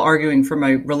of people arguing from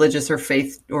a religious or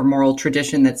faith or moral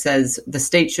tradition that says the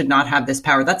state should not have this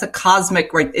power. That's a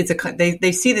cosmic, right?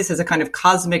 They see this as a kind of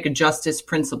cosmic justice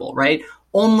principle, right?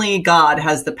 Only God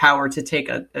has the power to take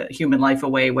a human life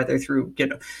away, whether through,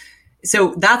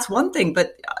 So that's one thing,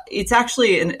 but it's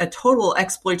actually a total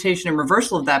exploitation and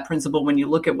reversal of that principle when you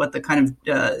look at what the kind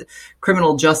of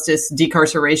criminal justice,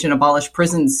 decarceration, abolish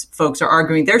prisons folks are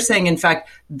arguing. They're saying, in fact,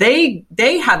 they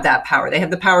have that power. They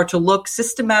have the power to look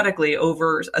systematically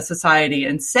over a society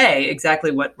and say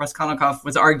exactly what Raskolnikov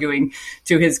was arguing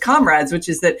to his comrades, which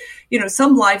is that,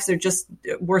 some lives are just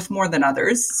worth more than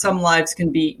others. Some lives can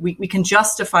be, we can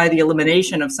justify the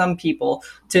elimination of some people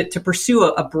to pursue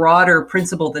a broader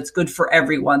principle that's good for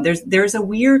everyone. There's a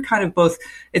weird kind of both,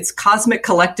 it's cosmic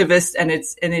collectivist and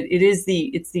it's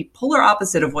the polar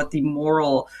opposite of what the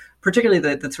moral, particularly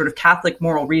the sort of Catholic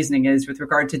moral reasoning is with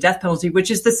regard to death penalty, which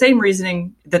is the same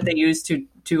reasoning that they use to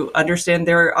understand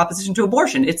their opposition to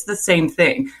abortion. It's the same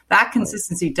thing. That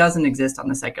consistency doesn't exist on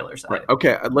the secular side. Right.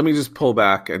 Okay, let me just pull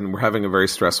back, and we're having a very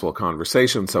stressful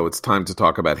conversation, so it's time to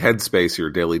talk about Headspace, your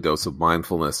daily dose of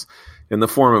mindfulness, in the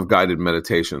form of guided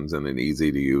meditations and an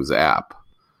easy-to-use app.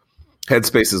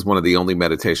 Headspace is one of the only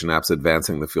meditation apps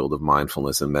advancing the field of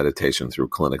mindfulness and meditation through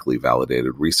clinically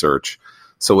validated research.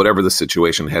 So whatever the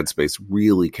situation, Headspace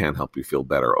really can help you feel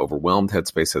better. Overwhelmed,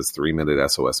 Headspace has 3-minute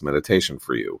SOS meditation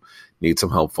for you. Need some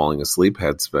help falling asleep?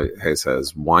 Headspace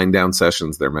has wind-down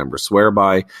sessions their members swear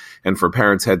by. And for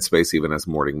parents, Headspace even has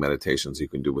morning meditations you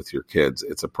can do with your kids.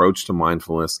 Its approach to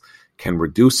mindfulness can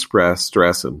reduce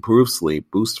stress, improve sleep,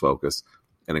 boost focus,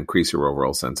 and increase your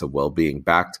overall sense of well-being.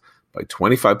 Backed by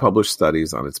 25 published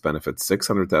studies on its benefits,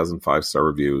 600,000 5-star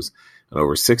reviews, and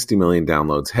over 60 million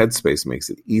downloads, Headspace makes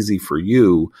it easy for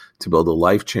you to build a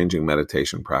life-changing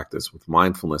meditation practice with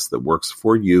mindfulness that works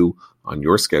for you on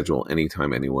your schedule,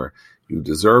 anytime, anywhere. You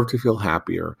deserve to feel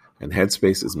happier, and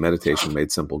Headspace is meditation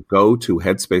made simple. Go to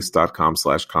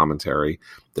headspace.com/commentary.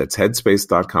 That's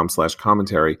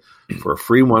headspace.com/commentary for a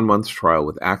free 1-month trial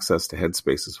with access to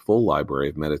Headspace's full library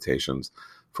of meditations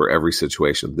for every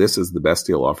situation. This is the best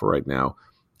deal offer right now.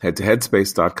 Head to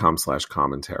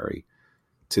headspace.com/commentary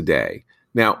today.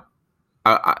 Now,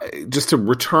 just to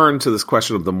return to this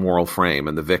question of the moral frame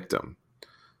and the victim,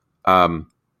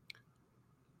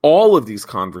 all of these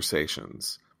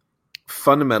conversations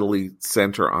fundamentally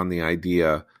center on the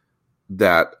idea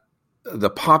that the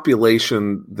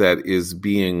population that is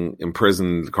being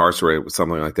imprisoned, incarcerated,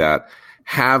 something like that,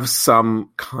 have some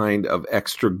kind of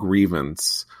extra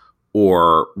grievance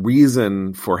or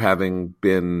reason for having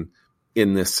been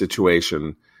in this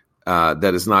situation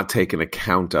that is not taken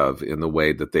account of in the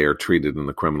way that they are treated in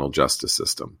the criminal justice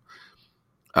system.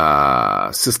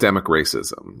 Systemic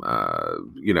racism,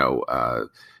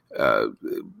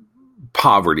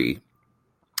 poverty.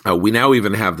 We now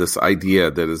even have this idea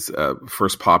that is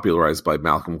first popularized by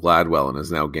Malcolm Gladwell and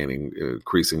is now gaining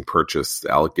increasing purchase.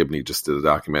 Alec Gibney just did a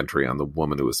documentary on the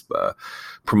woman who was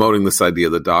promoting this idea,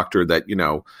 the doctor, that,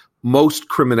 most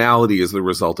criminality is the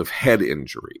result of head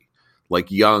injury. Like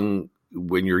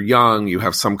when you're young, you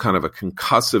have some kind of a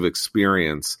concussive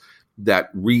experience that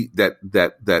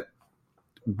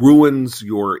ruins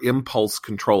your impulse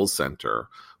control center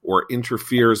or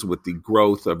interferes with the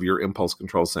growth of your impulse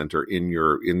control center in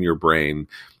your brain,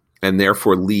 and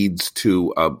therefore leads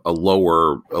to a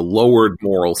lowered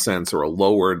moral sense or a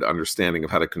lowered understanding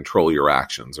of how to control your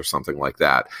actions or something like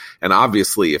that. And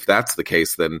obviously, if that's the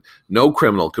case, then no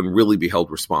criminal can really be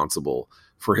held responsible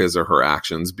for his or her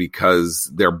actions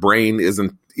because their brain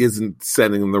isn't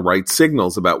sending them the right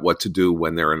signals about what to do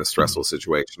when they're in a stressful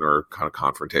situation or kind of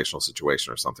confrontational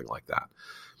situation or something like that.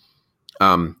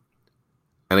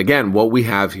 And again, what we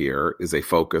have here is a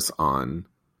focus on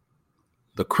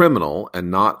the criminal and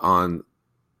not on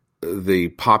the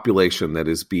population that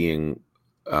is being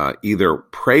either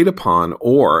preyed upon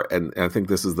or, and I think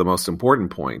this is the most important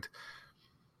point,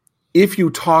 if you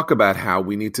talk about how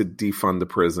we need to defund the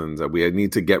prisons, that we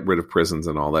need to get rid of prisons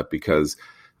and all that because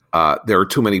there are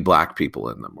too many black people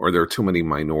in them, or there are too many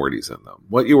minorities in them.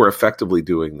 What you are effectively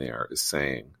doing there is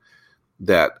saying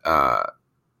that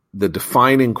the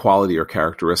defining quality or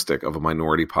characteristic of a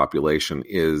minority population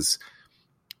is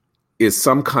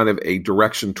some kind of a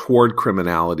direction toward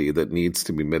criminality that needs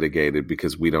to be mitigated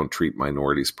because we don't treat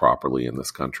minorities properly in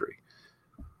this country.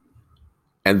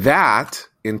 And that,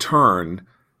 in turn,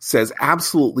 says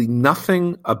absolutely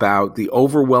nothing about the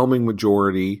overwhelming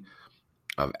majority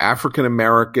of African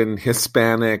American,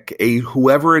 Hispanic,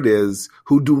 whoever it is,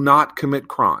 who do not commit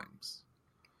crimes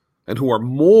and who are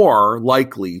more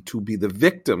likely to be the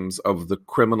victims of the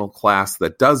criminal class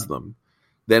that does them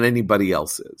than anybody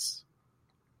else is.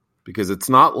 Because it's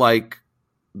not like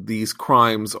these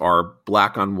crimes are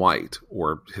black on white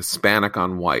or Hispanic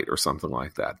on white or something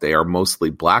like that. They are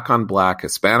mostly black on black,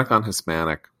 Hispanic on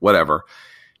Hispanic, whatever.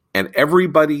 And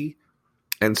everybody,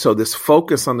 and so this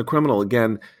focus on the criminal,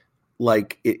 again,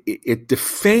 like it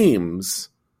defames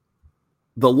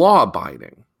the law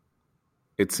abiding,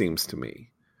 it seems to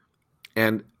me.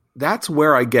 And that's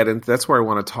where I get into, that's where I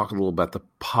want to talk a little about the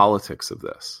politics of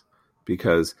this.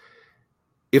 Because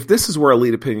if this is where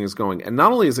elite opinion is going, and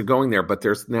not only is it going there, but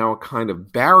there's now a kind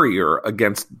of barrier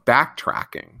against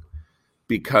backtracking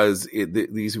because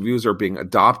these views are being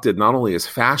adopted not only as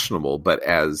fashionable, but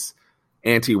as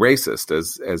anti-racist,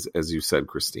 as you said,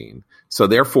 Christine. So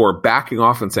therefore, backing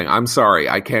off and saying, "I'm sorry,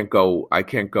 I can't go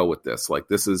with this. Like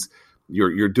this is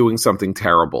you're doing something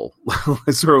terrible."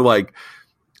 Sort of like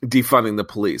defunding the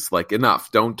police. Like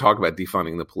enough. Don't talk about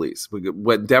defunding the police.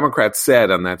 What Democrats said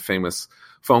on that famous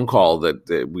phone call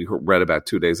that we read about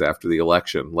 2 days after the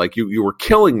election, like you were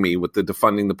killing me with the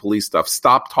defunding the police stuff.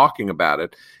 Stop talking about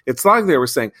it. It's not like they were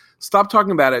saying stop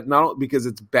talking about it not because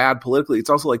it's bad politically. It's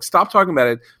also like stop talking about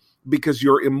it because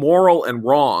you're immoral and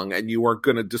wrong and you are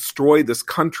going to destroy this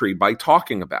country by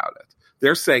talking about it.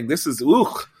 They're saying this is,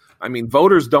 I mean,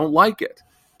 voters don't like it.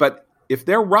 But if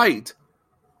they're right,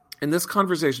 and this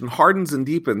conversation hardens and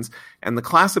deepens, and the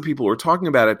class of people who are talking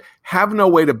about it have no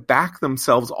way to back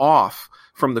themselves off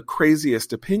from the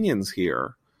craziest opinions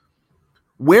here,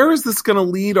 where is this going to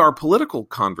lead our political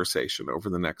conversation over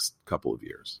the next couple of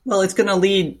years? Well, it's going to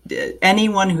lead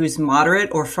anyone who's moderate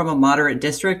or from a moderate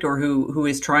district or who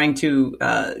is trying to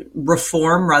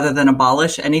reform rather than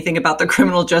abolish anything about the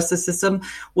criminal justice system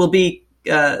will be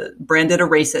branded a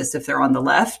racist if they're on the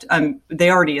left.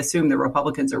 They already assume the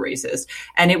Republicans are racist.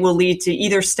 And it will lead to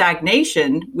either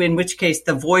stagnation, in which case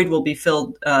the void will be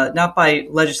filled not by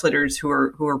legislators who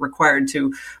are required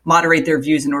to moderate their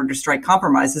views in order to strike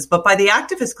compromises, but by the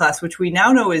activist class, which we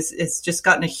now know is just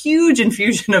gotten a huge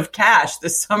infusion of cash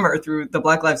this summer through the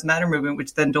Black Lives Matter movement,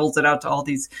 which then doles it out to all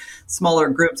these smaller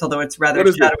groups, although it's rather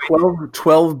shadowy.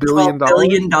 $12 billion? $12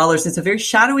 billion. It's a very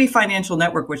shadowy financial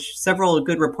network, which several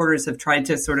good reporters have tried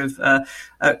to sort of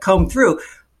comb through.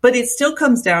 But it still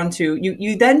comes down to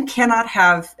you then cannot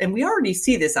have, and we already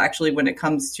see this actually when it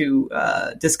comes to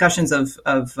discussions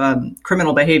of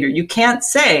criminal behavior. You can't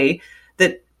say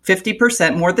that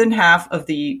 50%, more than half of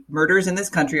the murders in this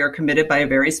country are committed by a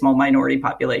very small minority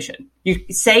population. You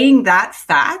saying that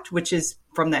fact, which is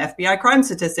from the FBI crime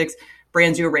statistics,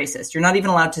 brands you a racist. You're not even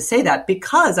allowed to say that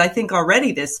because I think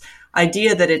already this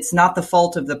idea that it's not the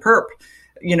fault of the perp,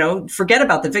 forget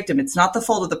about the victim. It's not the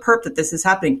fault of the perp that this is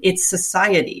happening. It's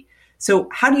society. So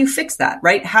how do you fix that,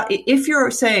 right? If you're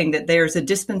saying that there's a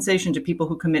dispensation to people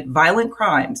who commit violent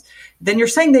crimes, then you're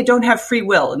saying they don't have free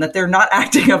will and that they're not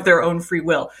acting of their own free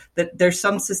will, that there's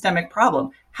some systemic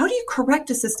problem. How do you correct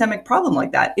a systemic problem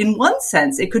like that? In one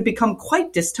sense, it could become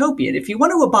quite dystopian. If you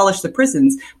want to abolish the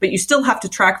prisons, but you still have to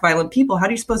track violent people, how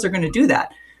do you suppose they're going to do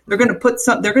that? They're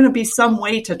going to be some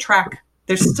way to track.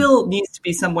 There still needs to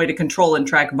be some way to control and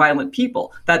track violent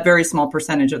people, that very small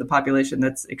percentage of the population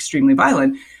that's extremely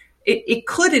violent. It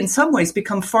could in some ways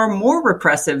become far more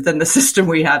repressive than the system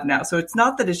we have now. So it's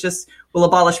not that it's just we'll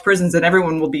abolish prisons and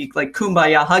everyone will be like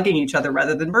kumbaya hugging each other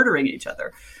rather than murdering each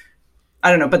other. I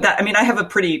don't know, but I have a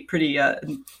pretty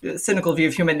cynical view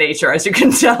of human nature, as you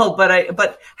can tell.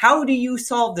 But how do you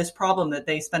solve this problem that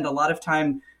they spend a lot of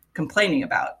time complaining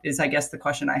about is, I guess, the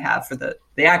question I have for the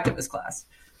activist class.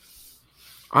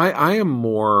 I am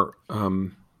more,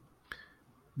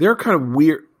 they're kind of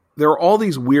weird. There are all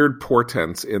these weird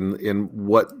portents in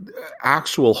what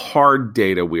actual hard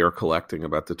data we are collecting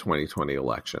about the 2020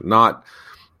 election, not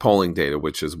polling data,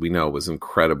 which, as we know, was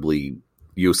incredibly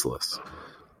useless,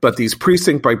 but these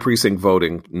precinct by precinct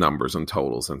voting numbers and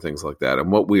totals and things like that.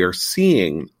 And what we are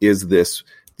seeing is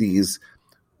these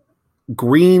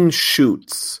green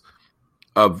shoots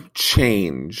of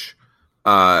change,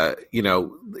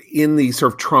 in the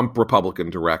sort of Trump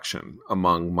Republican direction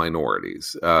among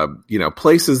minorities,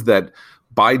 places that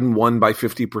Biden won by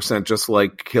 50%, just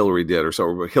like Hillary did, or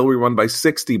so. Hillary won by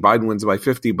 60, Biden wins by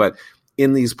 50. But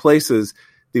in these places,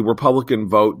 the Republican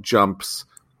vote jumps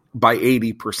by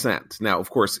 80%. Now, of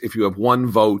course, if you have one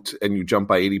vote and you jump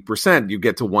by 80%, you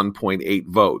get to 1.8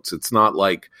 votes. It's not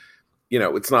like,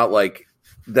 it's not like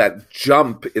that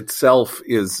jump itself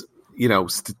is,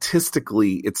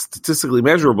 statistically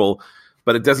measurable,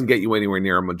 but it doesn't get you anywhere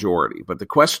near a majority. But the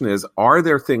question is, are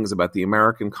there things about the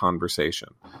American conversation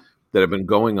that have been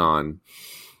going on?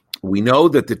 We know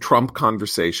that the Trump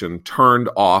conversation turned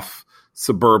off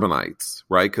suburbanites,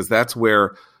 right? Because that's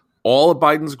where all of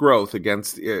Biden's growth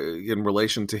in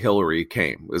relation to Hillary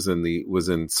was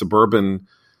in suburban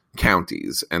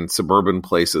counties and suburban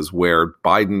places where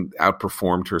Biden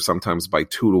outperformed her sometimes by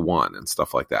 2-1 and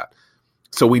stuff like that.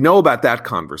 So we know about that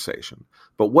conversation.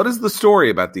 But what is the story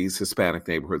about these Hispanic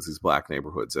neighborhoods, these black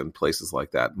neighborhoods and places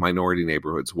like that, minority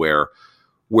neighborhoods where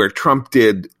Trump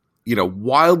did,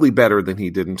 wildly better than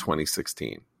he did in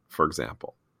 2016, for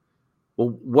example? Well,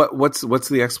 what's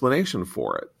the explanation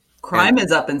for it? Crime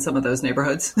is up in some of those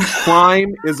neighborhoods.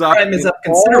 Crime is up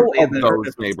considerably in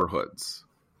those neighborhoods.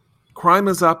 Crime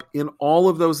is up in all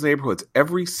of those neighborhoods.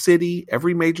 Every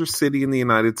major city in the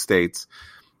United States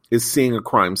is seeing a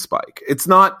crime spike. It's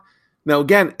not, now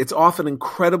again, it's often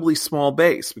incredibly small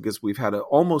base because we've had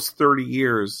almost 30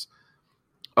 years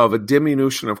of a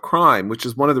diminution of crime, which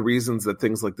is one of the reasons that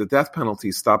things like the death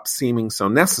penalty stopped seeming so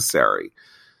necessary.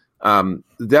 The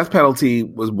death penalty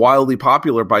was wildly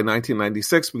popular by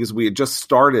 1996 because we had just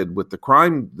started with the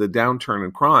downturn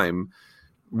in crime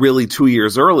really 2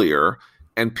 years earlier,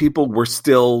 and people were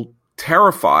still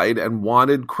terrified and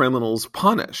wanted criminals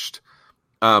punished.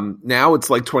 Now it's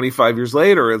like 25 years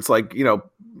later, it's like,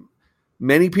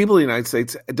 many people in the United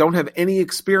States don't have any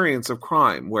experience of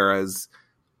crime, whereas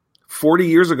 40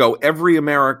 years ago, every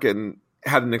American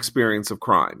had an experience of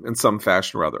crime in some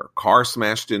fashion or other. Car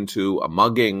smashed into, a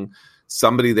mugging,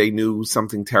 somebody they knew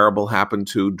something terrible happened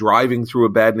to, driving through a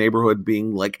bad neighborhood,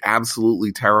 being like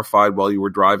absolutely terrified while you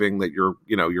were driving that your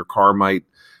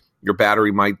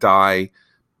battery might die,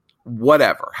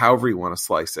 whatever, however you want to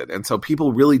slice it. And so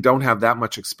people really don't have that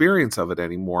much experience of it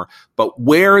anymore. But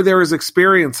where there is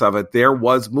experience of it, there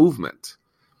was movement.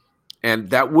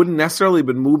 And that wouldn't necessarily have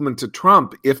been movement to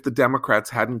Trump if the Democrats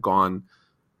hadn't gone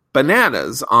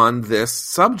bananas on this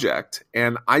subject.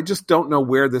 And I just don't know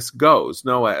where this goes.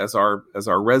 Noah, as our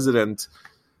resident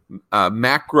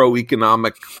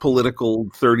macroeconomic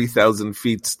political 30,000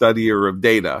 feet studier of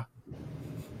data,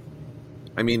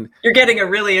 I mean, you're getting a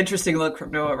really interesting look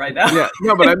from Noah right now. Yeah,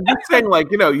 no, but I'm just saying, like,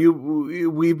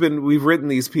 we've written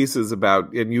these pieces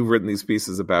about, and you've written these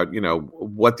pieces about,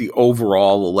 what the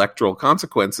overall electoral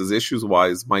consequences, issues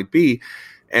wise, might be.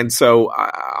 And so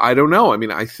I don't know. I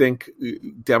mean, I think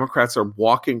Democrats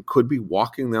could be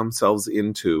walking themselves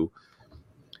into,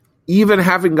 even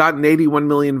having gotten 81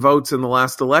 million votes in the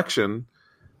last election,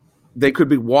 they could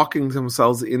be walking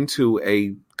themselves into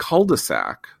a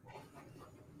cul-de-sac.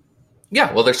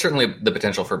 Yeah, well, there's certainly the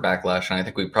potential for backlash, and I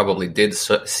think we probably did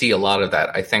see a lot of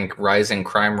that. I think rising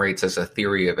crime rates as a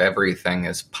theory of everything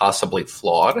is possibly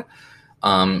flawed,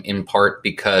 in part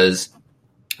because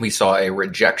we saw a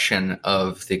rejection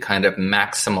of the kind of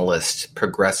maximalist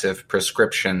progressive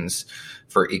prescriptions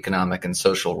for economic and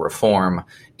social reform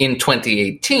in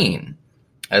 2018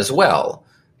 as well,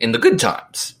 in the good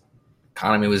times.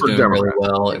 Economy was doing really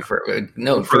well. For everyone.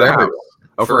 No,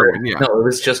 it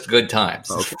was just good times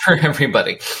for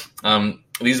everybody.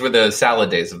 These were the salad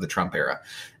days of the Trump era.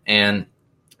 And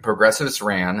progressives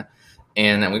ran,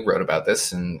 and we wrote about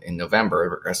this in November.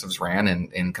 Progressives ran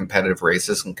in competitive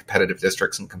races and competitive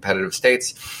districts and competitive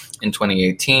states in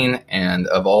 2018. And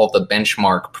of all the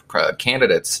benchmark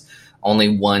candidates,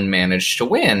 only one managed to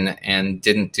win and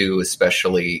didn't do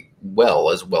especially well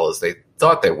as they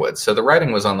thought they would. So the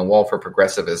writing was on the wall for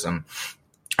progressivism.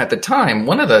 At the time,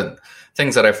 one of the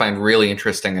things that I find really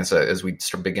interesting as we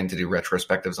begin to do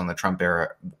retrospectives on the Trump era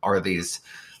are these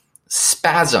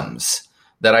spasms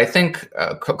that I think,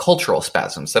 cultural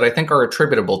spasms that I think are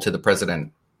attributable to the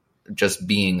president just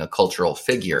being a cultural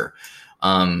figure.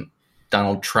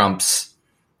 Donald Trump's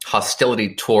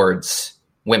hostility towards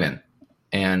women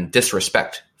and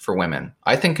disrespect for women,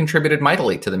 I think, contributed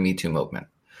mightily to the Me Too movement.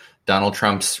 Donald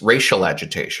Trump's racial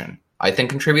agitation, I think,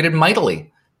 contributed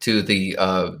mightily to the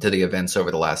events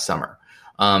over the last summer.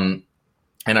 And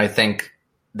I think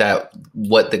that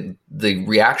what the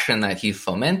reaction that he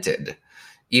fomented,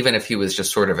 even if he was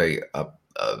just sort of a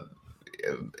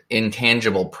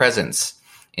intangible presence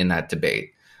in that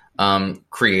debate,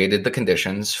 created the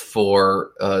conditions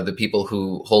for the people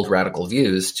who hold radical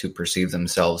views to perceive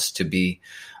themselves to be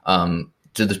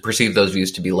to perceive those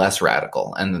views to be less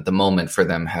radical, and that the moment for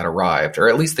them had arrived, or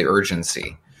at least the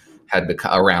urgency had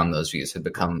become around those views had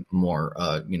become more,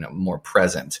 more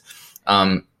present.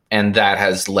 And that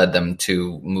has led them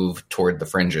to move toward the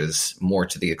fringes, more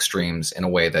to the extremes, in a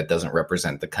way that doesn't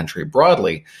represent the country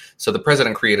broadly. So the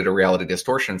president created a reality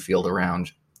distortion field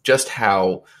around just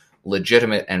how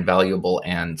legitimate and valuable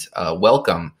and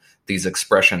welcome these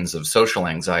expressions of social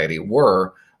anxiety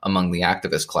were among the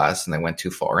activist class, and they went too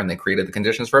far, and they created the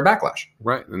conditions for a backlash.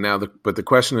 Right. And now, but the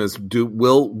question is,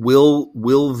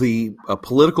 will the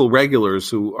political regulars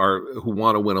who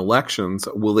want to win elections,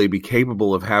 will they be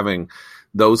capable of having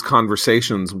those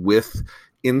conversations with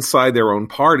inside their own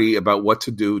party about what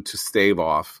to do to stave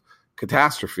off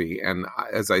catastrophe? And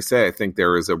as I say, I think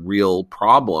there is a real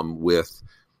problem with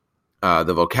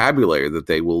the vocabulary that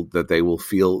they will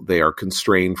feel they are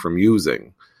constrained from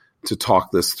using to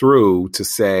talk this through, to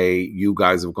say, you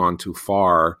guys have gone too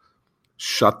far,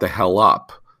 shut the hell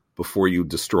up before you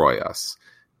destroy us.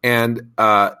 And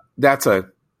that's a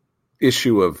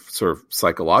issue of sort of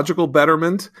psychological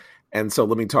betterment. And so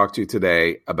let me talk to you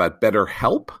today about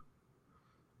BetterHelp.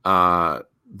 The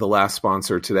last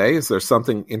sponsor today. Is there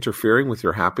something interfering with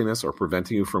your happiness or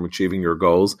preventing you from achieving your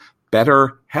goals?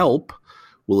 BetterHelp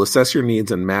will assess your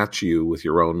needs and match you with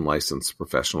your own licensed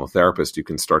professional therapist. You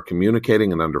can start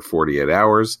communicating in under 48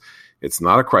 hours. It's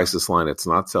not a crisis line. It's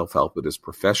not self-help. It is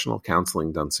professional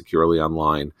counseling done securely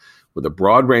online with a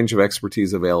broad range of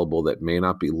expertise available that may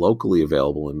not be locally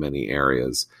available in many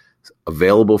areas.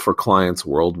 Available for clients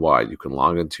worldwide. You can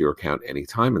log into your account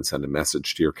anytime and send a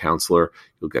message to your counselor.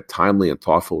 You'll get timely and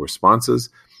thoughtful responses,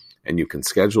 and you can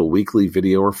schedule weekly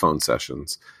video or phone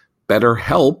sessions.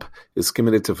 BetterHelp is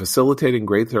committed to facilitating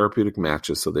great therapeutic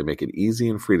matches, so they make it easy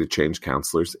and free to change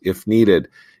counselors if needed.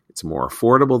 It's more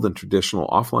affordable than traditional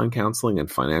offline counseling, and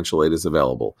financial aid is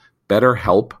available.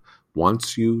 BetterHelp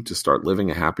wants you to start living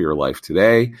a happier life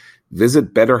today.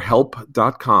 Visit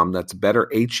BetterHelp.com, that's better,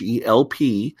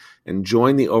 H-E-L-P, and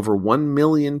join the over 1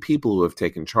 million people who have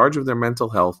taken charge of their mental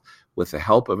health with the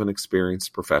help of an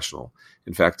experienced professional.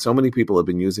 In fact, so many people have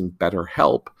been using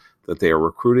BetterHelp that they are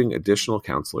recruiting additional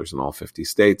counselors in all 50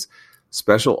 states.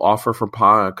 Special offer for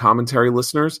commentary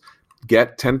listeners.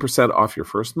 Get 10% off your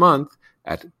first month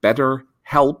at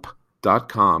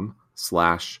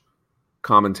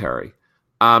BetterHelp.com/commentary.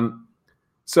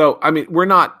 So, I mean, we're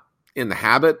not in the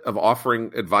habit of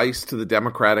offering advice to the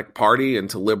Democratic Party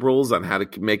and to liberals on how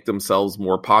to make themselves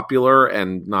more popular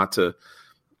and not to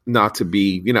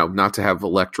be, not to have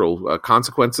electoral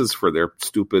consequences for their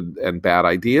stupid and bad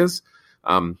ideas.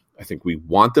 I think we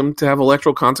want them to have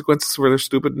electoral consequences for their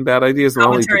stupid and bad ideas.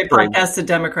 Commentary podcast to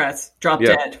Democrats drop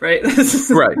dead, right? Right. It's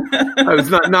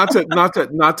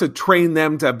not to train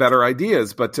them to have better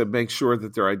ideas, but to make sure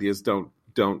that their ideas don't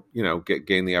gain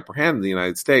the upper hand in the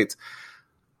United States.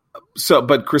 So,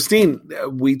 but Christine,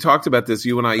 we talked about this,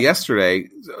 you and I, yesterday.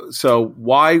 So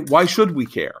why should we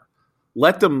care?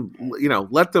 Let them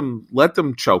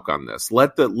choke on this.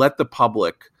 Let the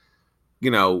public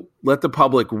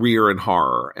rear in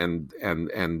horror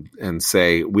and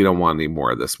say, we don't want any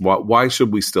more of this. Why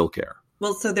should we still care?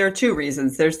 Well, so there are two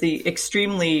reasons. There's the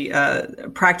extremely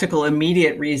practical,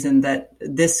 immediate reason that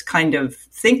this kind of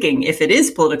thinking, if it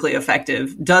is politically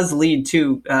effective, does lead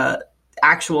to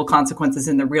actual consequences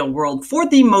in the real world for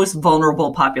the most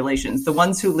vulnerable populations, the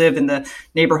ones who live in the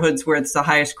neighborhoods where it's the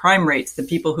highest crime rates, the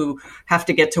people who have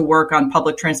to get to work on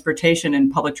public transportation,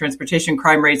 and public transportation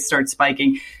crime rates start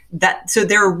spiking. So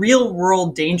there are real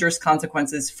world dangerous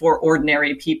consequences for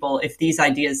ordinary people if these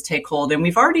ideas take hold. And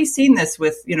we've already seen this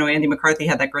with, Andy McCarthy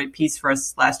had that great piece for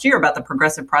us last year about the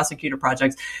Progressive Prosecutor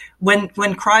Projects. When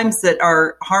crimes that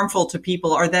are harmful to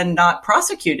people are then not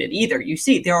prosecuted either. You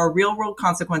see, there are real world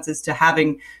consequences to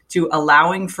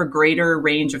allowing for greater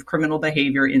range of criminal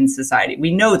behavior in society.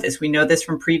 We know this. We know this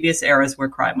from previous eras where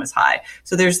crime was high.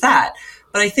 So there's that.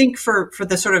 But I think for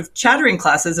the sort of chattering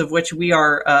classes of which we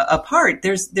are a part,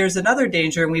 there's another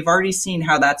danger, and we've already seen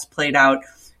how that's played out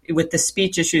with the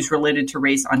speech issues related to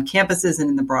race on campuses and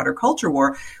in the broader culture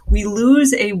war. We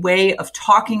lose a way of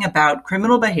talking about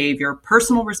criminal behavior,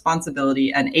 personal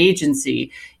responsibility, and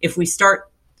agency if we start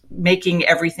making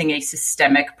everything a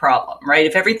systemic problem, right?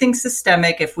 If everything's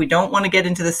systemic, if we don't want to get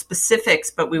into the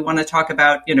specifics, but we want to talk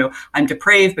about, I'm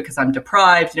depraved because I'm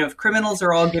deprived, if criminals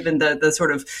are all given the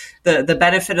sort of the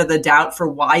benefit of the doubt for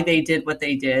why they did what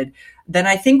they did, then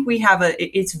I think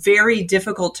it's very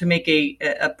difficult to make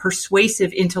a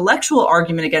persuasive intellectual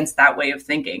argument against that way of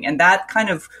thinking. And that kind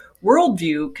of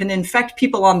worldview can infect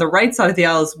people on the right side of the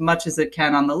aisle as much as it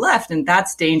can on the left. And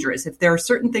that's dangerous. If there are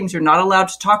certain things you're not allowed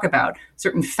to talk about,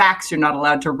 certain facts you're not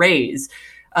allowed to raise,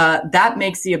 that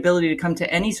makes the ability to come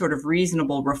to any sort of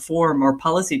reasonable reform or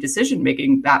policy decision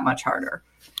making that much harder.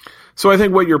 So I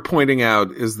think what you're pointing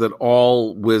out is that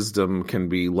all wisdom can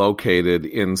be located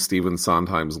in Stephen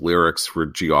Sondheim's lyrics for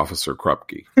G. Officer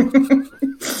Krupke,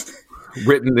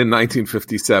 written in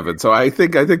 1957. So I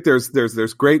think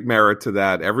there's great merit to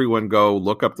that. Everyone go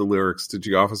look up the lyrics to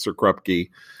G. Officer Krupke,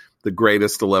 the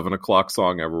greatest 11 o'clock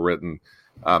song ever written.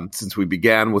 Since we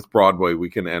began with Broadway, we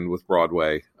can end with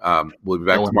Broadway. We'll be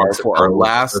back tomorrow for our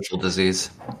last social disease.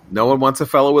 No one wants a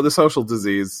fellow with a social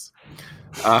disease.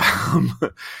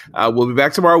 We'll be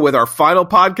back tomorrow with our final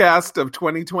podcast of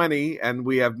 2020, and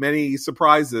we have many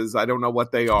surprises. I don't know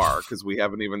what they are because we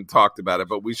haven't even talked about it,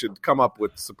 but we should come up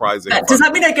with surprising. Does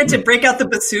that mean I get to break out the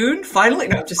bassoon finally?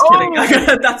 No, I'm just kidding.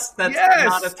 That's yes.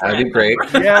 not a threat. That'd be great.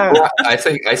 Yeah, I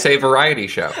say variety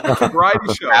show.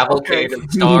 Variety show. Cavalcade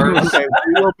of stars.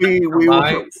 Okay. We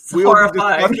will be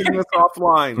discussing this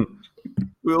offline.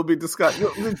 We'll be discussing.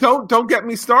 Don't get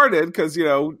me started because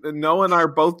Noah and I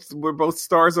we're both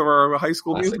stars of our high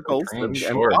school musicals and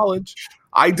college.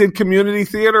 I did community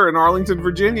theater in Arlington,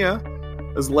 Virginia,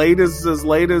 as late as my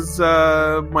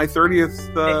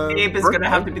 30th. Abe is going to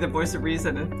have to be the voice of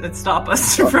reason and stop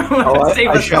us from save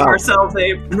us from ourselves,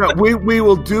 Abe. No, we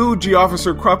will do G.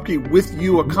 Officer Krupke with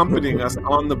you accompanying us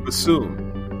on the bassoon.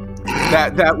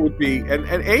 That would be, and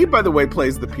Abe, by the way,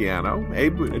 plays the piano.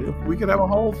 Abe, we could have a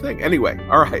whole thing. Anyway,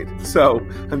 all right. So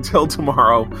until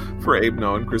tomorrow, for Abe,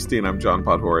 Noah, and Christine, I'm John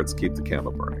Podhoretz. Keep the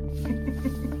candle burning.